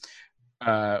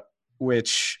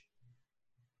 which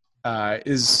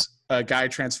is a guy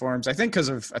transforms, I think because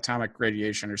of atomic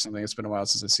radiation or something, it's been a while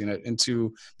since I've seen it,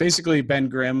 into basically Ben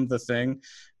Grimm, the Thing.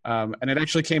 And it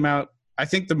actually came out, I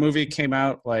think the movie came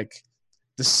out like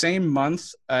the same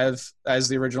month as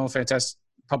the original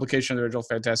publication of the original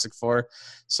Fantastic Four.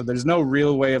 So there's no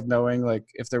real way of knowing like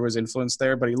if there was influence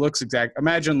there, but he looks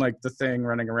imagine like the Thing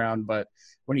running around, but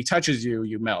when he touches you,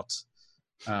 you melt.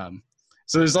 So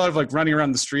there's a lot of like running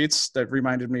around the streets that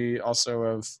reminded me also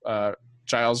of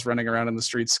Giles running around in the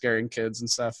streets scaring kids and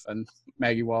stuff, and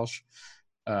Maggie Walsh.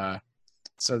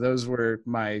 So those were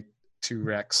my 2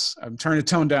 recs. I'm trying to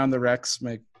tone down the recs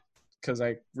because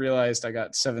I realized I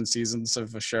got 7 seasons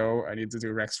of a show. I need to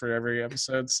do recs for every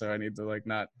episode, so I need to like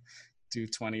not do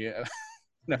 20 an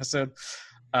episode.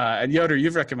 And Yoder,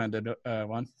 you've recommended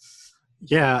one.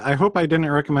 Yeah, I hope I didn't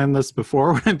recommend this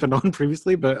before when I've been on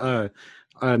previously, but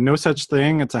No Such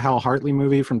Thing. It's a Hal Hartley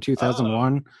movie from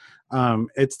 2001.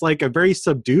 It's like a very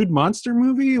subdued monster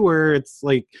movie where it's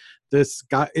like this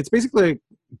guy. It's basically like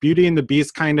Beauty and the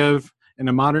Beast kind of in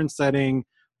a modern setting,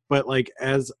 but like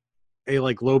as a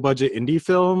like low budget indie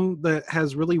film that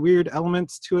has really weird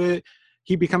elements to it.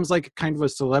 He becomes like kind of a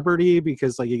celebrity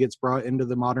because like he gets brought into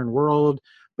the modern world,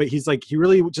 but he's like, he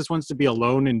really just wants to be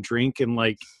alone and drink and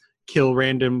like kill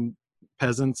random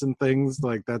peasants and things.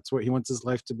 Like that's what he wants his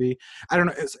life to be. I don't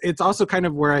know. It's also kind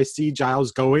of where I see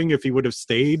Giles going if he would have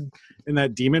stayed in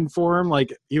that demon form.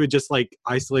 Like he would just like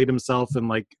isolate himself and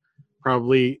like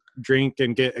probably drink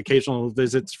and get occasional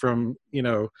visits from, you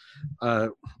know,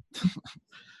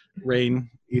 Rain,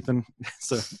 Ethan.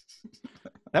 So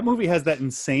that movie has that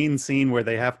insane scene where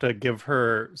they have to give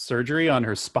her surgery on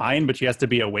her spine, but she has to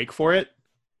be awake for it.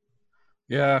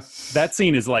 Yeah. That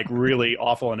scene is like really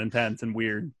awful and intense and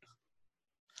weird.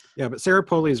 Yeah, but Sarah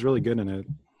Polley is really good in it.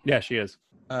 Yeah, she is.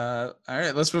 All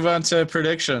right, let's move on to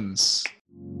predictions.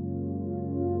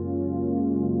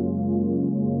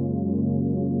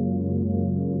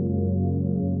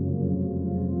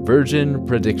 Virgin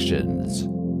predictions.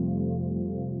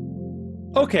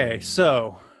 Okay,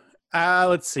 so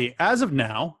let's see. As of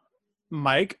now,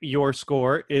 Mike, your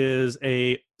score is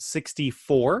a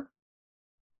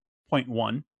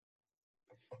 64.1.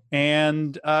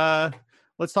 And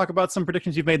let's talk about some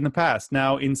predictions you've made in the past.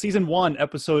 Now, in season 1,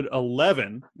 episode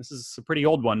 11, this is a pretty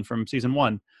old one from season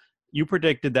 1, you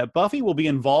predicted that Buffy will be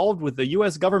involved with the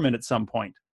U.S. government at some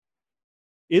point.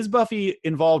 Is Buffy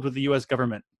involved with the U.S.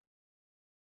 government?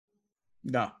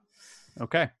 No.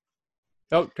 Okay.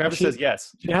 Oh, Travis says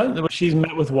yes. Yeah, she's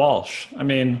met with Walsh. I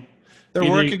mean, they're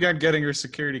working on getting her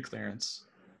security clearance.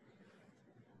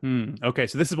 Okay,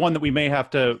 so this is one that we may have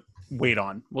to wait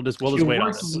on. We'll just wait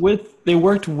on this. They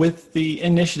worked with the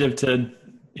initiative to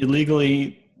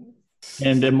illegally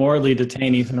and immorally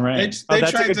detain Ethan Rayne.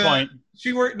 That's a good point.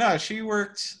 She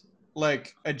worked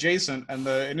like adjacent, and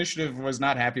the initiative was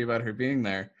not happy about her being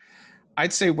there.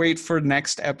 I'd say wait for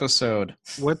next episode.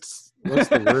 What's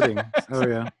the wording? Oh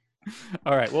yeah.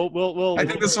 All right. We'll I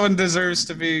think this one deserves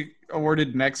to be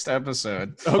awarded next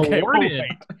episode. Okay. Awarded.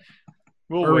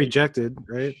 Or rejected,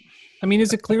 right? I mean,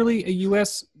 is it clearly a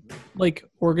U.S. like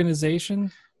organization?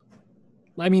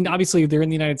 I mean, obviously they're in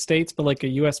the United States, but like a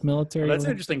U.S. military. Well, that's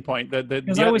an interesting point.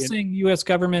 Because I was saying U.S.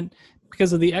 government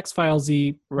because of the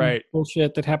X-Files-y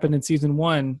bullshit that happened in season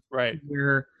 1, right?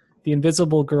 Where the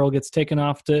Invisible Girl gets taken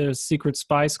off to a secret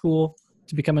spy school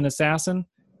to become an assassin.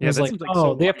 Yeah, it's like,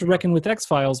 they have to reckon with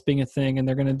X-Files being a thing, and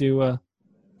they're going to do a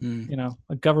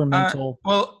governmental.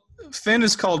 Well, Finn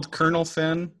is called Colonel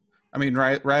Finn. I mean,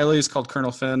 Riley is called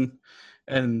Colonel Finn,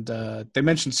 and they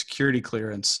mentioned security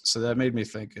clearance, so that made me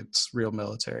think it's real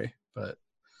military. But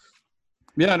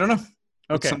yeah, I don't know.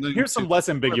 Okay, here's some less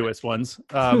ambiguous ones.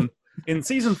 In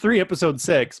season 3, episode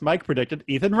 6, Mike predicted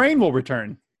Ethan Rayne will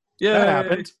return. Yeah, that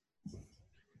happened.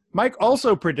 Mike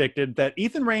also predicted that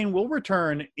Ethan Rayne will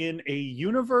return in a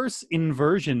universe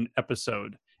inversion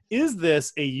episode. Is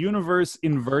this a universe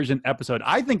inversion episode?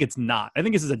 I think it's not. I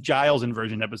think this is a Giles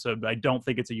inversion episode, but I don't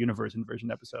think it's a universe inversion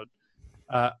episode.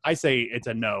 I say it's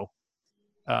a no.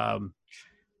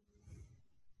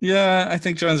 Yeah, I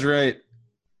think John's right.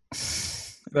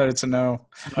 That it's a no.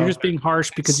 You're just being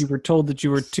harsh because you were told that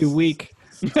you were too weak.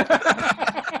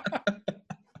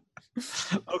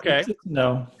 Okay.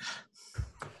 No.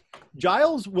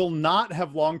 Giles will not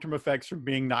have long-term effects from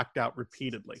being knocked out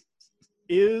repeatedly.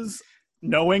 Is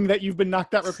knowing that you've been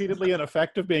knocked out repeatedly an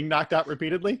effect of being knocked out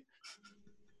repeatedly?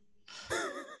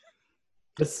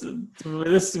 This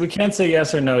we can't say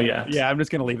yes or no yet. Yeah, I'm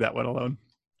just going to leave that one alone.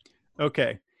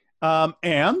 Okay.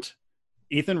 And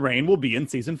Ethan Rayne will be in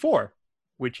season 4,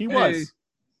 which he was.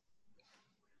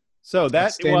 So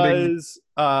that was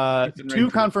 2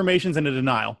 confirmations and a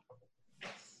denial.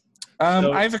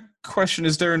 I have a question.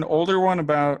 Is there an older one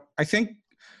about, I think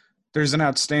there's an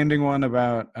outstanding one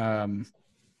about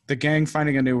the gang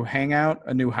finding a new hangout,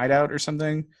 a new hideout or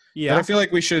something. Yeah. But I feel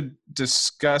like we should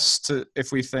discuss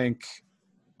if we think,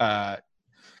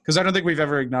 because I don't think we've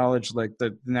ever acknowledged like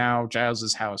that now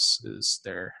Giles's house is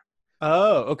their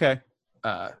okay.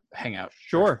 Hangout.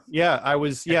 Sure. Yeah, I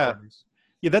was. Yeah,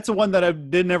 that's the one that I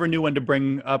never knew when to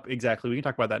bring up exactly. We can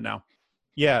talk about that now.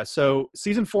 Yeah. So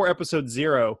season 4, episode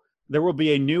 0, there will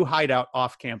be a new hideout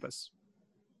off campus.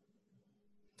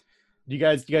 Do you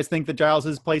guys think that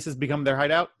Giles's place has become their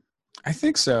hideout? I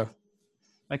think so.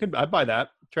 I'd buy that.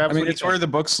 Travis, I mean, it's where the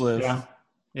books live.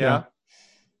 Yeah.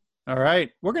 All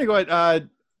right. We're going to go ahead.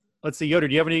 Let's see. Yoder,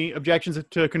 do you have any objections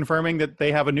to confirming that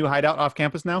they have a new hideout off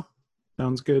campus now?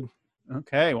 Sounds good.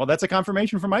 Okay. Well, that's a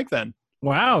confirmation for Mike then.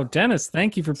 Wow, Dennis,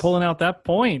 thank you for pulling out that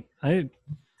point. I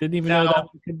didn't even know that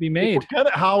one could be made.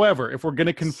 However, if we're going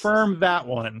to confirm that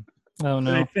one, oh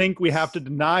no, I think we have to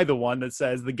deny the one that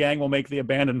says the gang will make the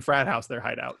abandoned frat house their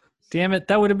hideout. Damn it,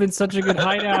 that would have been such a good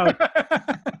hideout.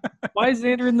 Why is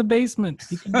Xander in the basement?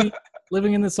 He could be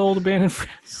living in this old abandoned frat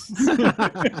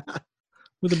house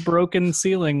with a broken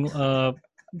ceiling,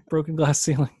 broken glass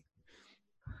ceiling.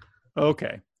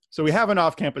 Okay, so we have an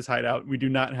off-campus hideout. We do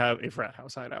not have a frat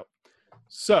house hideout.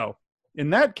 So, in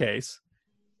that case,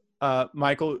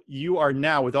 Michael, you are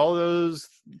now, with all those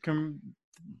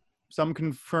some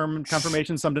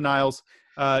confirmations, some denials,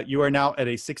 you are now at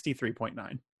a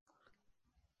 63.9.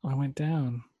 I went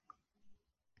down.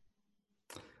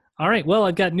 All right, well,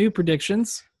 I've got new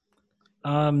predictions.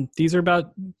 These are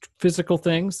about physical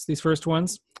things, these first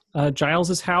ones.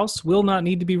 Giles's house will not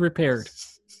need to be repaired.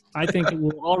 I think it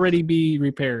will already be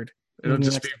repaired. It'll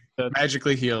just be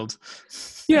magically healed.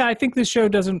 Yeah, I think this show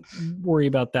doesn't worry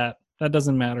about that. That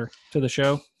doesn't matter to the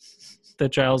show.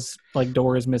 That Giles'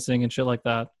 door is missing and shit like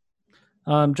that.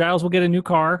 Giles will get a new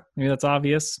car. Maybe that's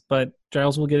obvious, but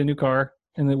Giles will get a new car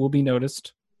and it will be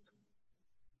noticed.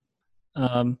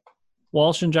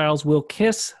 Walsh and Giles will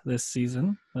kiss this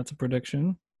season. That's a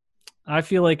prediction. I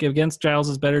feel like against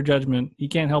Giles' better judgment, he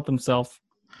can't help himself.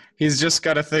 He's just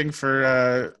got a thing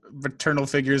for maternal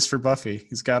figures for Buffy.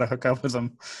 He's got to hook up with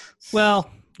them.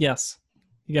 Well, yes.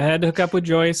 He had to hook up with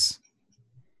Joyce,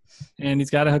 and he's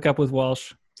got to hook up with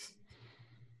Walsh.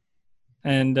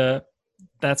 And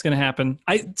that's going to happen.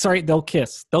 They'll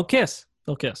kiss. They'll kiss.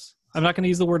 I'm not going to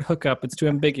use the word hook up. It's too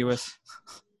ambiguous.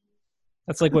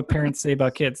 That's like what parents say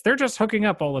about kids. They're just hooking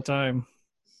up all the time.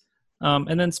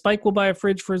 And then Spike will buy a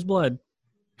fridge for his blood.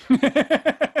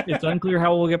 It's unclear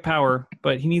how we'll get power,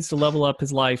 but he needs to level up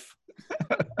his life.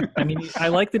 I mean, I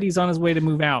like that he's on his way to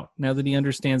move out now that he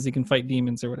understands he can fight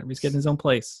demons or whatever. He's getting his own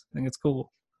place. I think it's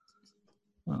cool.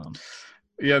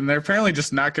 Yeah, and they're apparently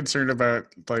just not concerned about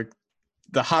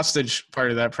the hostage part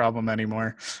of that problem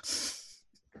anymore.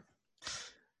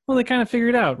 Well, they kind of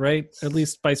figured out, right? At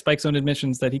least by Spike's own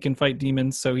admissions that he can fight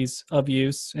demons, so he's of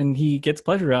use, and he gets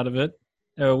pleasure out of it,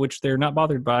 which they're not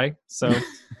bothered by. So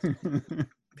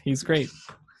he's great.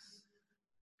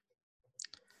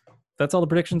 That's all the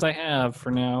predictions I have for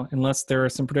now, unless there are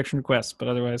some prediction requests, but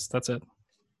otherwise, that's it.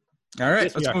 All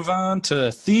right, let's move on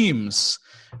to themes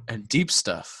and deep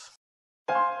stuff.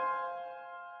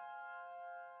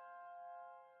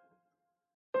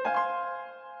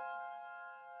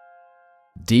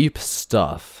 Deep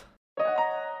stuff.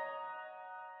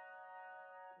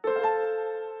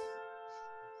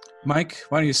 Mike,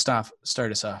 why don't you start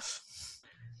us off?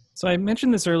 So I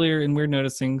mentioned this earlier in Weird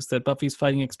Noticings that Buffy's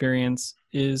fighting experience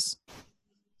is,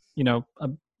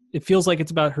 it feels like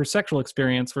it's about her sexual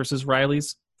experience versus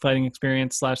Riley's fighting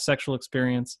experience / sexual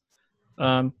experience.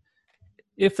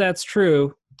 If that's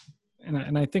true,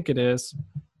 and I think it is,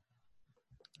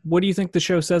 what do you think the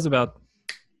show says about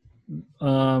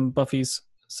Buffy's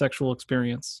sexual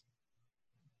experience.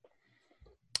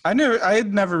 I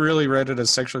had never really read it as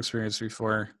sexual experience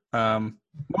before. I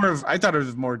thought it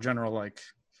was more general, like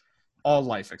all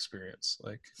life experience,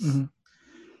 like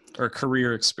or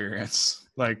career experience.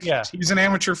 Like he's an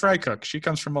amateur fry cook. She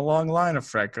comes from a long line of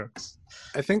fry cooks.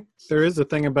 I think there is a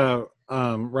thing about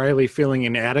Riley feeling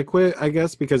inadequate, I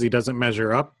guess, because he doesn't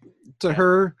measure up to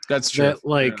her. That's true. That,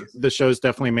 like, the show's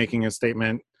definitely making a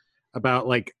statement about,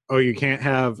 like, oh, you can't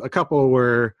have a couple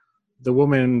where the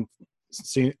woman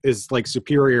is, like,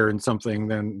 superior in something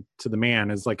than to the man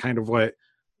is, like, kind of what,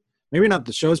 maybe not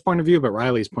the show's point of view, but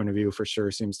Riley's point of view for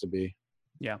sure seems to be.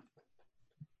 Yeah,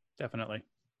 definitely.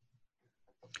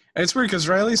 And it's weird because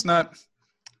Riley's not...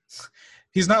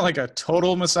 He's not like a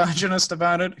total misogynist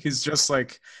about it. He's just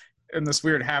like in this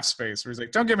weird half space where he's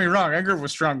like, don't get me wrong, I grew up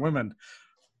with strong women,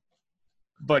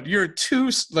 but you're too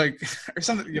like, or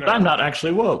something, you know. I'm not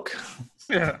actually woke.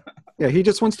 Yeah. Yeah, he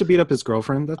just wants to beat up his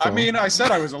girlfriend. That's all. I mean, I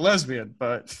said I was a lesbian,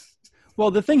 but. Well,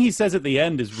 the thing he says at the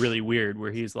end is really weird,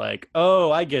 where he's like,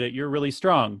 oh, I get it. You're really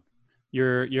strong.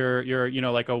 You're, you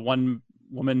know, like a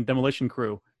one-woman demolition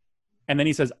crew. And then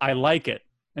he says, I like it.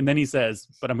 And then he says,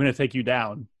 but I'm going to take you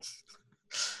down.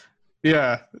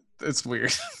 Yeah, it's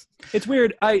weird. It's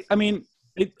weird. I mean,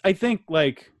 I think,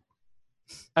 like,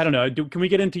 I don't know. Can we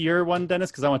get into your one,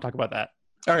 Dennis? Because I want to talk about that.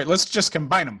 All right, let's just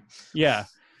combine them. Yeah.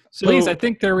 So, please, I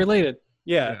think they're related.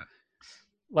 Yeah.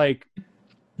 Like,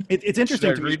 it's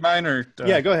interesting. Should I read mine or?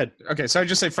 Yeah, go ahead. Okay, so I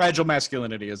just say fragile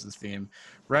masculinity is the theme.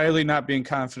 Riley not being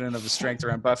confident of the strength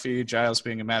around Buffy, Giles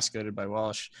being emasculated by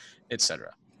Walsh,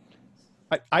 etc.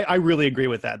 I really agree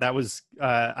with that. That was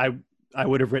I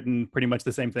would have written pretty much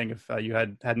the same thing if you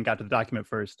hadn't got to the document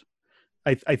first.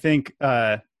 I think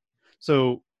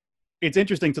so. It's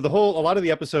interesting. So a lot of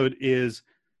the episode is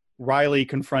Riley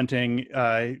confronting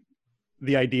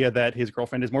the idea that his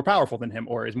girlfriend is more powerful than him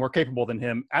or is more capable than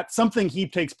him at something he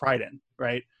takes pride in.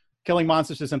 Right, killing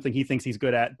monsters is something he thinks he's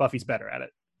good at. Buffy's better at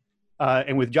it.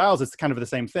 And with Giles, it's kind of the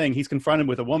same thing. He's confronted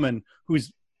with a woman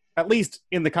who's, at least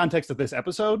in the context of this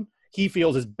episode, he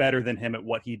feels is better than him at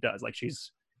what he does. Like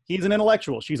he's an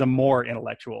intellectual. She's a more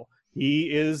intellectual. He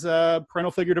is a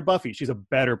parental figure to Buffy. She's a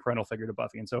better parental figure to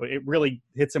Buffy. And so it really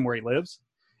hits him where he lives.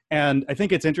 And I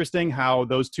think it's interesting how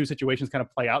those two situations kind of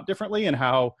play out differently, and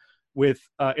how with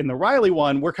in the Riley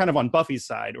one, we're kind of on Buffy's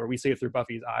side, or we see it through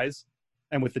Buffy's eyes.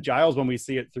 And with the Giles one, we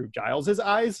see it through Giles's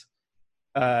eyes.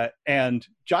 And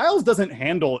Giles doesn't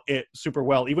handle it super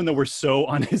well, even though we're so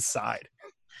on his side.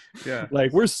 Yeah,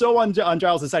 like we're so on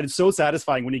Giles' side. It's so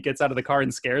satisfying when he gets out of the car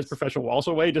and scares Professor Walsh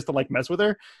away just to like mess with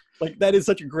her. Like that is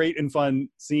such a great and fun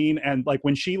scene. And like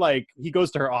when she he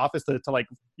goes to her office to like,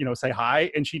 you know, say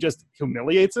hi, and she just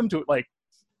humiliates him to like,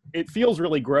 it feels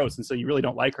really gross. And so you really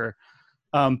don't like her.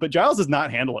 But Giles does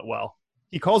not handle it well.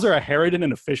 He calls her a harridan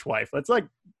and a fishwife. That's like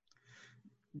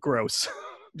gross.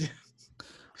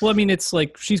 Well, I mean, it's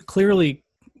like she's clearly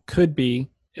could be,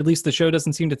 at least the show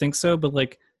doesn't seem to think so, but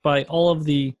like by all of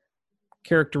the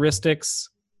characteristics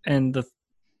and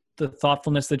the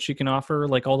thoughtfulness that she can offer,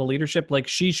 like all the leadership, like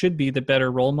she should be the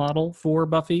better role model for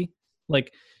Buffy.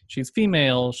 Like she's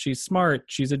female, she's smart,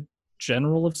 she's a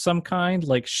general of some kind.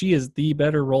 Like she is the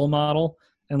better role model,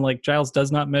 and like Giles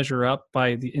does not measure up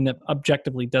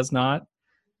objectively does not.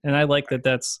 And I like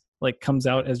that's like comes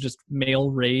out as just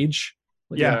male rage.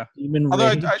 Like, yeah. Demon Although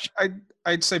rage.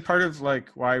 I'd say part of like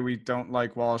why we don't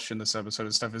like Walsh in this episode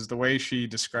and stuff is the way she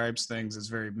describes things is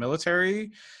very military,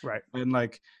 right? And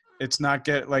like it's not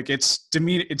it's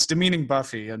demeaning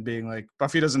Buffy and being like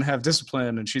Buffy doesn't have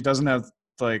discipline and she doesn't have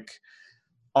like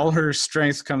all her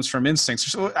strength comes from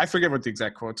instincts. So I forget what the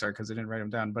exact quotes are because I didn't write them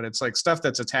down, but it's like stuff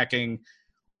that's attacking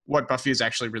what Buffy is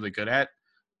actually really good at.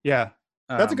 Yeah,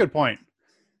 that's a good point.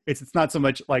 It's not so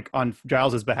much like on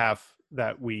Giles's behalf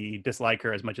that we dislike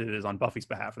her as much as it is on Buffy's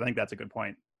behalf. I think that's a good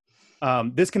point.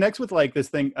 This connects with like this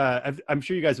thing. I'm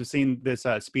sure you guys have seen this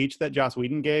speech that Joss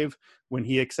Whedon gave when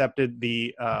he accepted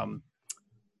the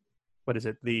what is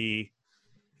it? The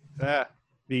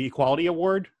Equality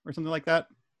Award or something like that.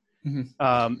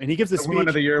 Mm-hmm. And he gives this the Woman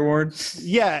of the Year award.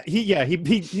 Yeah, he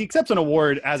accepts an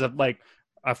award as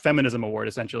a feminism award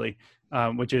essentially,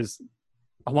 which is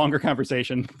a longer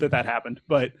conversation that happened,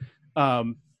 but.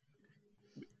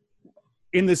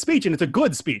 In this speech, and it's a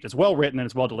good speech, it's well written and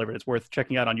it's well delivered. It's worth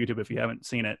checking out on YouTube if you haven't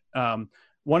seen it.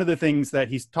 One of the things that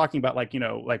he's talking about, like, you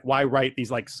know, like why write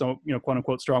these like, so, you know, quote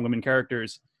unquote strong women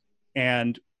characters.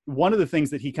 And one of the things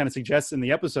that he kind of suggests in the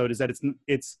episode is that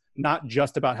it's not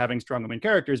just about having strong women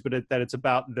characters, but that it's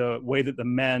about the way that the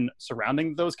men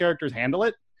surrounding those characters handle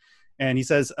it. And he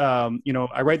says,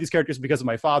 I write these characters because of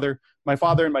my father. My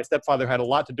father and my stepfather had a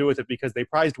lot to do with it because they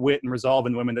prized wit and resolve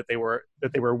in women that they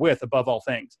were with above all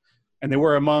things. And they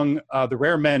were among the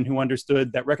rare men who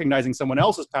understood that recognizing someone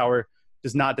else's power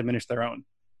does not diminish their own.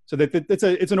 So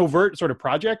it's an overt sort of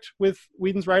project with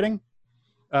Whedon's writing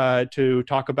to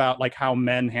talk about like how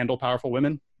men handle powerful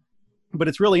women. But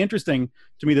it's really interesting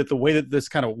to me that the way that this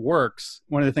kind of works,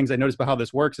 one of the things I noticed about how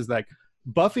this works is that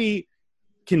Buffy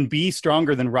can be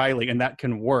stronger than Riley, and that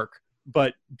can work.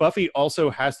 But Buffy also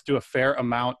has to do a fair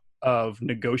amount of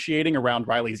negotiating around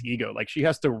Riley's ego. Like she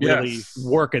has to really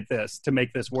work at this to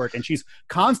make this work. And she's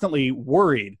constantly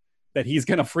worried that he's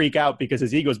going to freak out because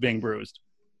his ego's being bruised.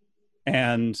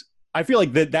 And I feel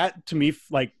like that to me,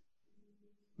 like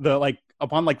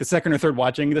upon like the second or third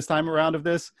watching this time around of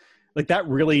this, like that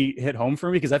really hit home for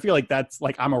me. Cause I feel like that's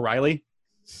like, I'm a Riley.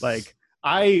 Like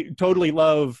I totally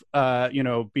love,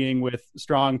 being with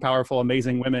strong, powerful,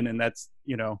 amazing women. And that's,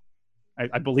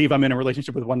 I believe I'm in a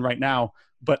relationship with one right now,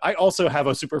 but I also have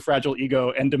a super fragile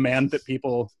ego and demand that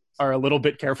people are a little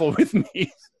bit careful with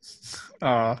me.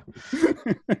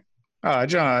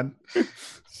 John.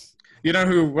 You know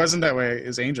who wasn't that way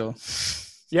is Angel.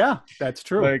 Yeah, that's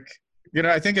true. Like,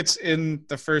 I think it's in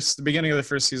the beginning of the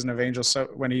first season of Angel. So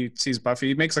when he sees Buffy,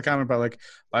 he makes a comment about like,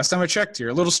 last time I checked, you're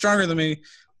a little stronger than me.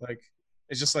 Like,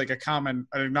 it's just like an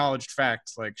acknowledged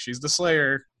fact. Like, she's the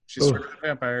Slayer. She's stronger than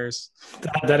vampires.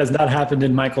 That has not happened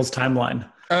in Michael's timeline.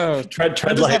 Oh, tread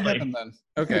lightly. Happen, then?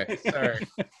 Okay, sorry.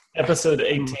 Episode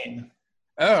 18.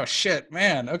 Oh shit,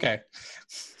 man. Okay,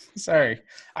 sorry.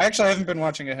 I actually haven't been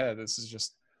watching ahead. This is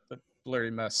just a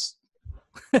blurry mess.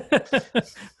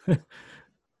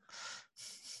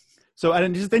 So, and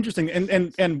it's just interesting,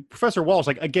 and Professor Walsh,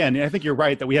 like again, I think you're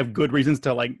right that we have good reasons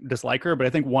to like dislike her, but I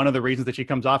think one of the reasons that she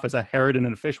comes off as a harridan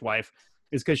and a fishwife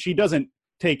is because she doesn't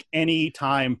take any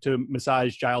time to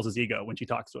massage Giles's ego when she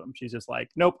talks to him. She's just like,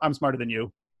 "Nope, I'm smarter than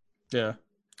you." Yeah,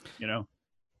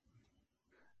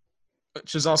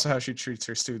 Which is also how she treats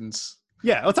her students.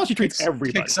 Yeah, that's how she treats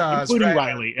everybody, including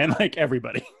Riley and like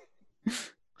everybody.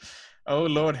 Oh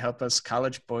Lord, help us,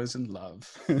 college boys in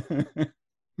love.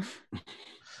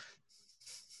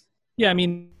 Yeah, I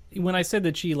mean, when I said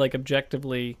that she, like,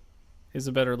 objectively is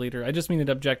a better leader, I just mean it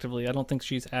objectively. I don't think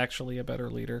she's actually a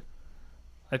better leader.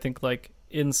 I think, like,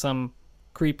 in some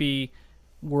creepy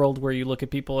world where you look at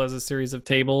people as a series of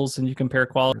tables and you compare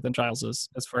quality than Giles is,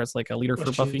 as far as, like, a leader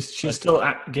for Buffy. She's still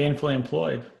gainfully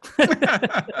employed.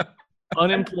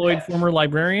 Unemployed former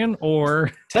librarian, or...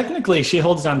 Technically, she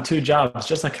holds down 2 jobs,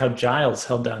 just like how Giles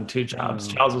held down 2 jobs.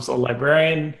 Giles was a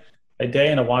librarian by day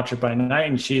and a watcher by night,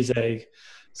 and she's a...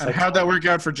 And how'd that work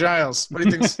out for Giles? What do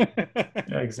you think?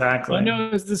 Yeah, exactly. I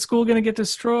know, is the school going to get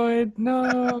destroyed?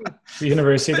 No. The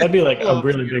university, that'd be like a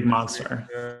really big monster.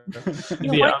 It'd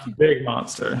be a big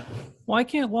monster. Why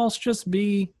can't Walsh just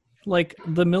be like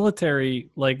the military,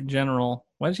 like general?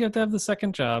 Why does she have to have the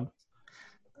second job?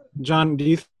 John, do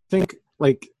you think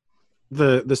like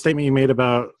the statement you made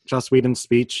about Joss Whedon's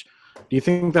speech, do you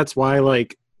think that's why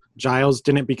like Giles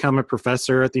didn't become a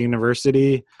professor at the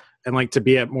university? And like to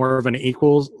be at more of an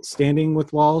equal standing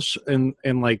with Walsh, and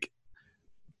like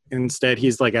instead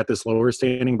he's like at this lower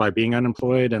standing by being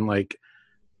unemployed and like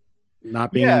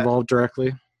not being involved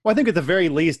directly. Well, I think at the very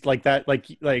least, like that, like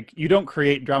you don't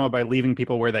create drama by leaving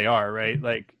people where they are, right?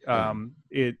 Like,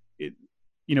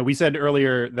 we said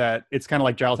earlier that it's kind of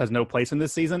like Giles has no place in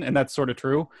this season, and that's sort of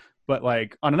true. But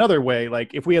like on another way,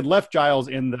 like if we had left Giles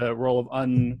in the role of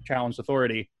unchallenged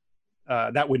authority,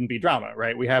 that wouldn't be drama,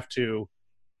 right? We have to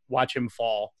watch him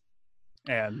fall,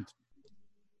 and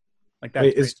like that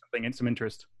is something in some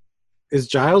interest. Is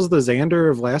Giles the Xander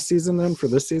of last season then for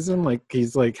this season? Like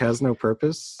he's like has no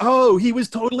purpose. Oh, he was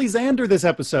totally Xander this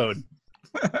episode.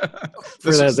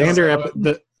 For that Xander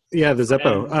the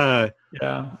Zeppo.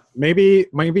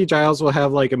 Maybe Giles will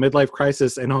have like a midlife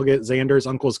crisis and he'll get Xander's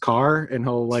uncle's car and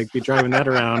he'll like be driving that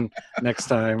around next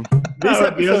time. This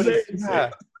episode,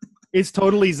 it's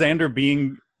totally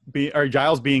Xander or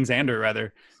Giles being Xander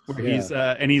rather. Where he's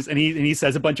and he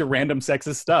says a bunch of random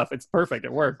sexist stuff. It's perfect.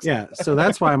 It works. Yeah, so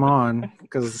that's why I'm on,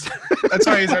 because that's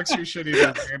why he's extra shitty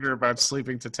to Xander about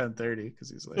sleeping to 10:30 because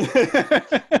he's like,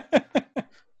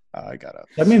 I got up.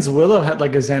 That means Willow had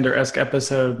like a Xander-esque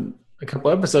episode a couple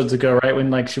episodes ago, right?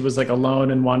 When like she was like alone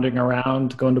and wandering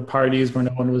around, going to parties where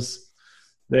no one was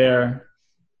there.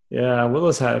 Yeah,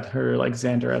 Willow's had her like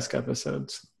Xander-esque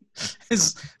episodes.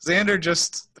 Is Xander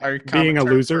just being a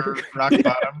loser? Rock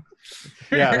bottom.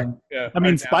 Yeah. I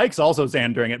mean, Spike's also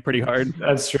Xandering it pretty hard.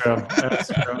 That's true.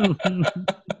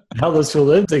 How those 2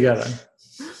 live together.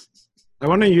 I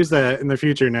want to use that in the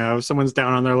future now. If someone's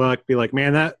down on their luck, be like,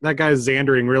 man, that guy's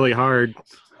Xandering really hard.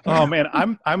 Oh man,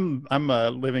 I'm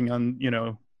living on,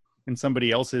 in somebody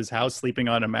else's house, sleeping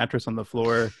on a mattress on the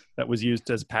floor that was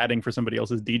used as padding for somebody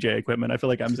else's DJ equipment. I feel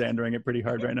like I'm Xandering it pretty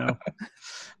hard right now.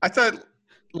 I thought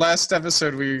last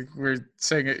episode we were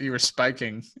saying that you were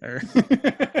spiking. Or...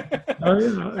 Oh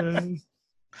yeah.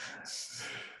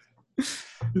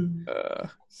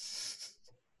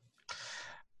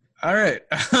 All right.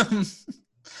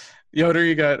 Yoder,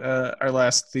 you got our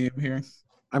last theme here.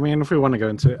 I mean, if we want to go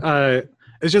into it,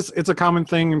 it's a common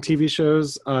thing in TV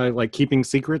shows, like keeping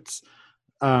secrets.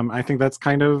 I think that's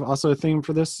kind of also a theme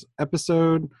for this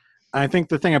episode. I think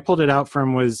the thing I pulled it out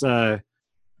from was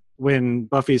when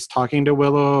Buffy's talking to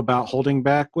Willow about holding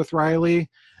back with Riley,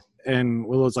 and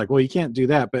Willow's like, well, you can't do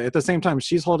that. But at the same time,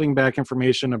 she's holding back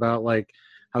information about like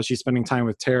how she's spending time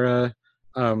with Tara.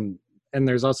 And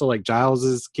there's also like Giles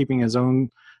is keeping his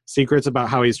own secrets about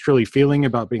how he's truly feeling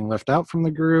about being left out from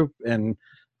the group. And,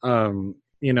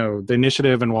 the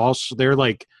Initiative and Walsh, they're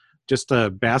like just a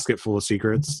basket full of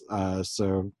secrets.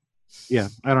 So yeah,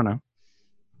 I don't know.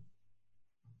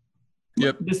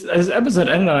 Yep. This episode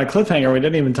ended on a cliffhanger. We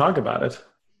didn't even talk about it.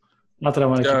 Not that I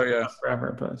want to keep it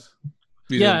forever, but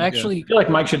Actually, I feel like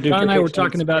Mike should do. John and I were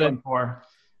talking about it.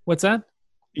 What's that?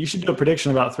 You should do a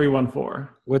prediction about 314.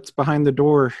 What's behind the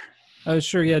door?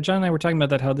 Sure. Yeah, John and I were talking about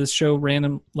that. How this show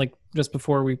like just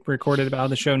before we recorded, about how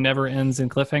the show never ends in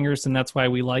cliffhangers, and that's why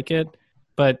we like it.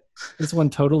 But this one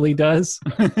totally does.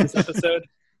 This episode,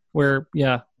 where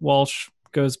Walsh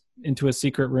goes into a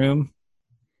secret room.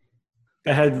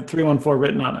 It had 314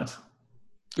 written on it.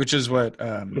 Which is what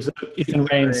Ethan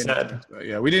Rayne said.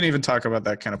 Yeah, we didn't even talk about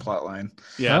that kind of plot line.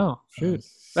 Yeah. Oh, shoot.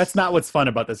 That's not what's fun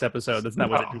about this episode. That's not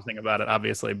what's interesting about it,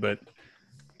 obviously. But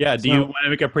yeah, do you want to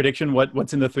make a prediction?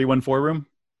 What's in the 314 room?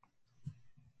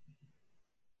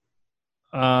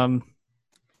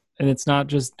 And it's not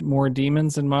just more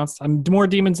demons and monsters. More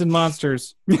demons and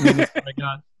monsters. That's what I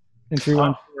got in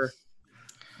 314.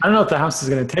 I don't know if the house is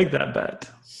going to take that bet.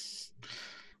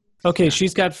 Okay,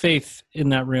 she's got Faith in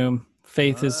that room.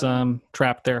 Faith is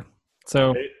trapped there.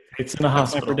 So it's in the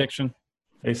hospital. My prediction.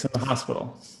 Faith's in the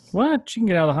hospital. What? She can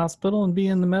get out of the hospital and be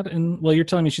in the well, you're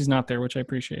telling me she's not there, which I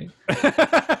appreciate.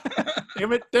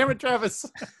 Damn it, Travis.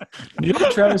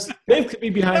 Travis, Faith could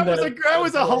be behind that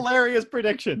was a hilarious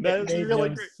prediction. That's really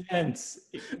great. Sense.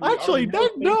 Actually,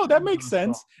 that makes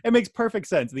sense. It makes perfect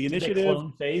sense. The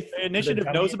initiative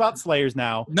knows about Slayers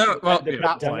now. No, well, they've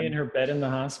got dummy in her bed in the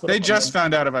hospital. They just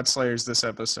found out about Slayers this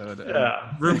episode.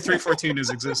 Yeah. Room 314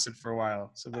 has existed for a while,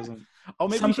 so it doesn't. Oh,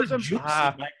 maybe she's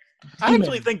I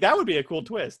actually think that would be a cool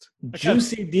twist.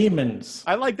 Juicy demons.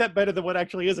 I like that better than what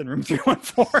actually is in Room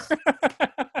 314.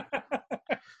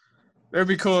 It would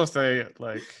be cool if they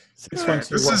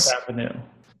 612 West Avenue.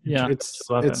 Yeah, it's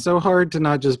so hard to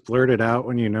not just blurt it out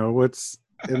when you know what's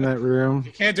in that room.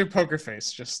 You can't do poker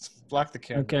face. Just block the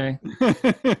camera. Okay.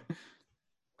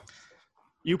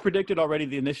 You predicted already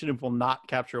the Initiative will not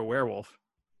capture a werewolf.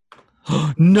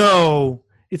 No,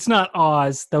 it's not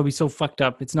Oz. That would be so fucked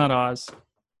up. It's not Oz.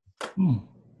 You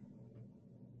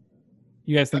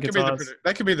guys think it's Oz?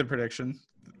 That could be the prediction.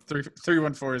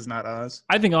 314 is not Oz.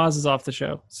 I think Oz is off the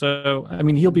show. So, I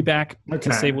mean, he'll be back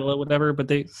to save Willow, whatever.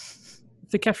 But if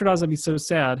they captured Oz, that'd be so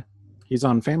sad. He's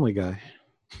on Family Guy.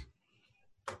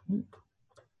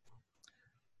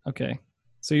 Okay.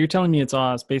 So you're telling me it's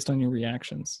Oz based on your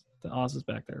reactions. That Oz is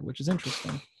back there, which is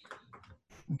interesting.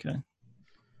 Okay.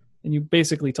 And you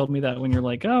basically told me that when you're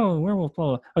like, oh, werewolf, blah,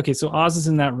 blah. Okay, so Oz is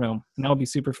in that room. And that would be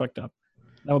super fucked up.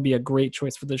 That would be a great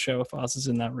choice for the show if Oz is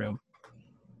in that room.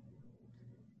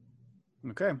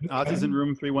 Okay. Oz is in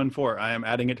room 314. I am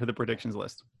adding it to the predictions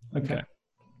list. Okay.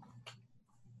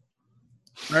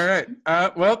 All right.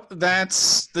 Well,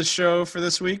 that's the show for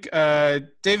this week.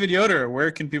 David Yoder,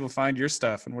 where can people find your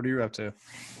stuff and what are you up to?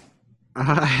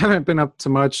 I haven't been up to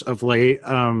much of late.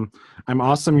 I'm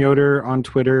Awesome Yoder on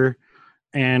Twitter.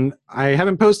 And I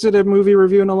haven't posted a movie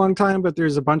review in a long time, but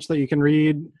there's a bunch that you can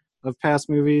read of past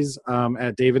movies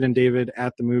at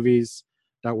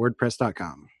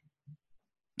davidanddavid@themovies.wordpress.com.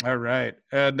 All right.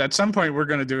 And at some point, we're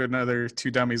going to do another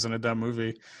Two Dummies and a Dumb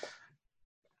Movie.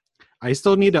 I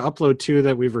still need to upload 2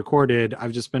 that we've recorded.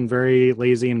 I've just been very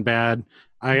lazy and bad.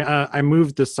 I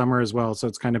moved this summer as well, so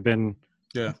it's kind of been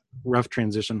rough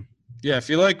transition. Yeah, if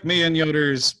you like me and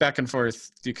Yoder's back and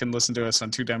forth, you can listen to us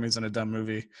on Two Dummies and a Dumb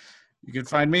Movie. You can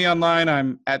find me online.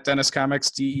 I'm at Dennis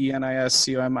Comics,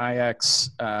 DenisComix.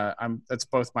 That's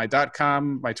both my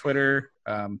 .com, my Twitter,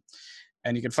 and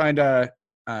you can find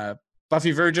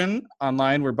Buffy Virgin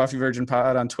online. We're Buffy Virgin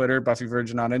Pod on Twitter, Buffy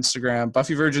Virgin on Instagram,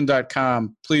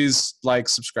 BuffyVirgin.com. Please like,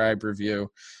 subscribe, review.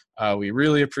 We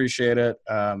really appreciate it,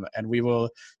 and we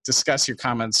will discuss your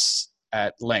comments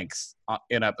at length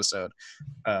in episode.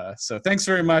 So thanks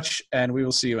very much, and we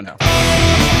will see you in hell.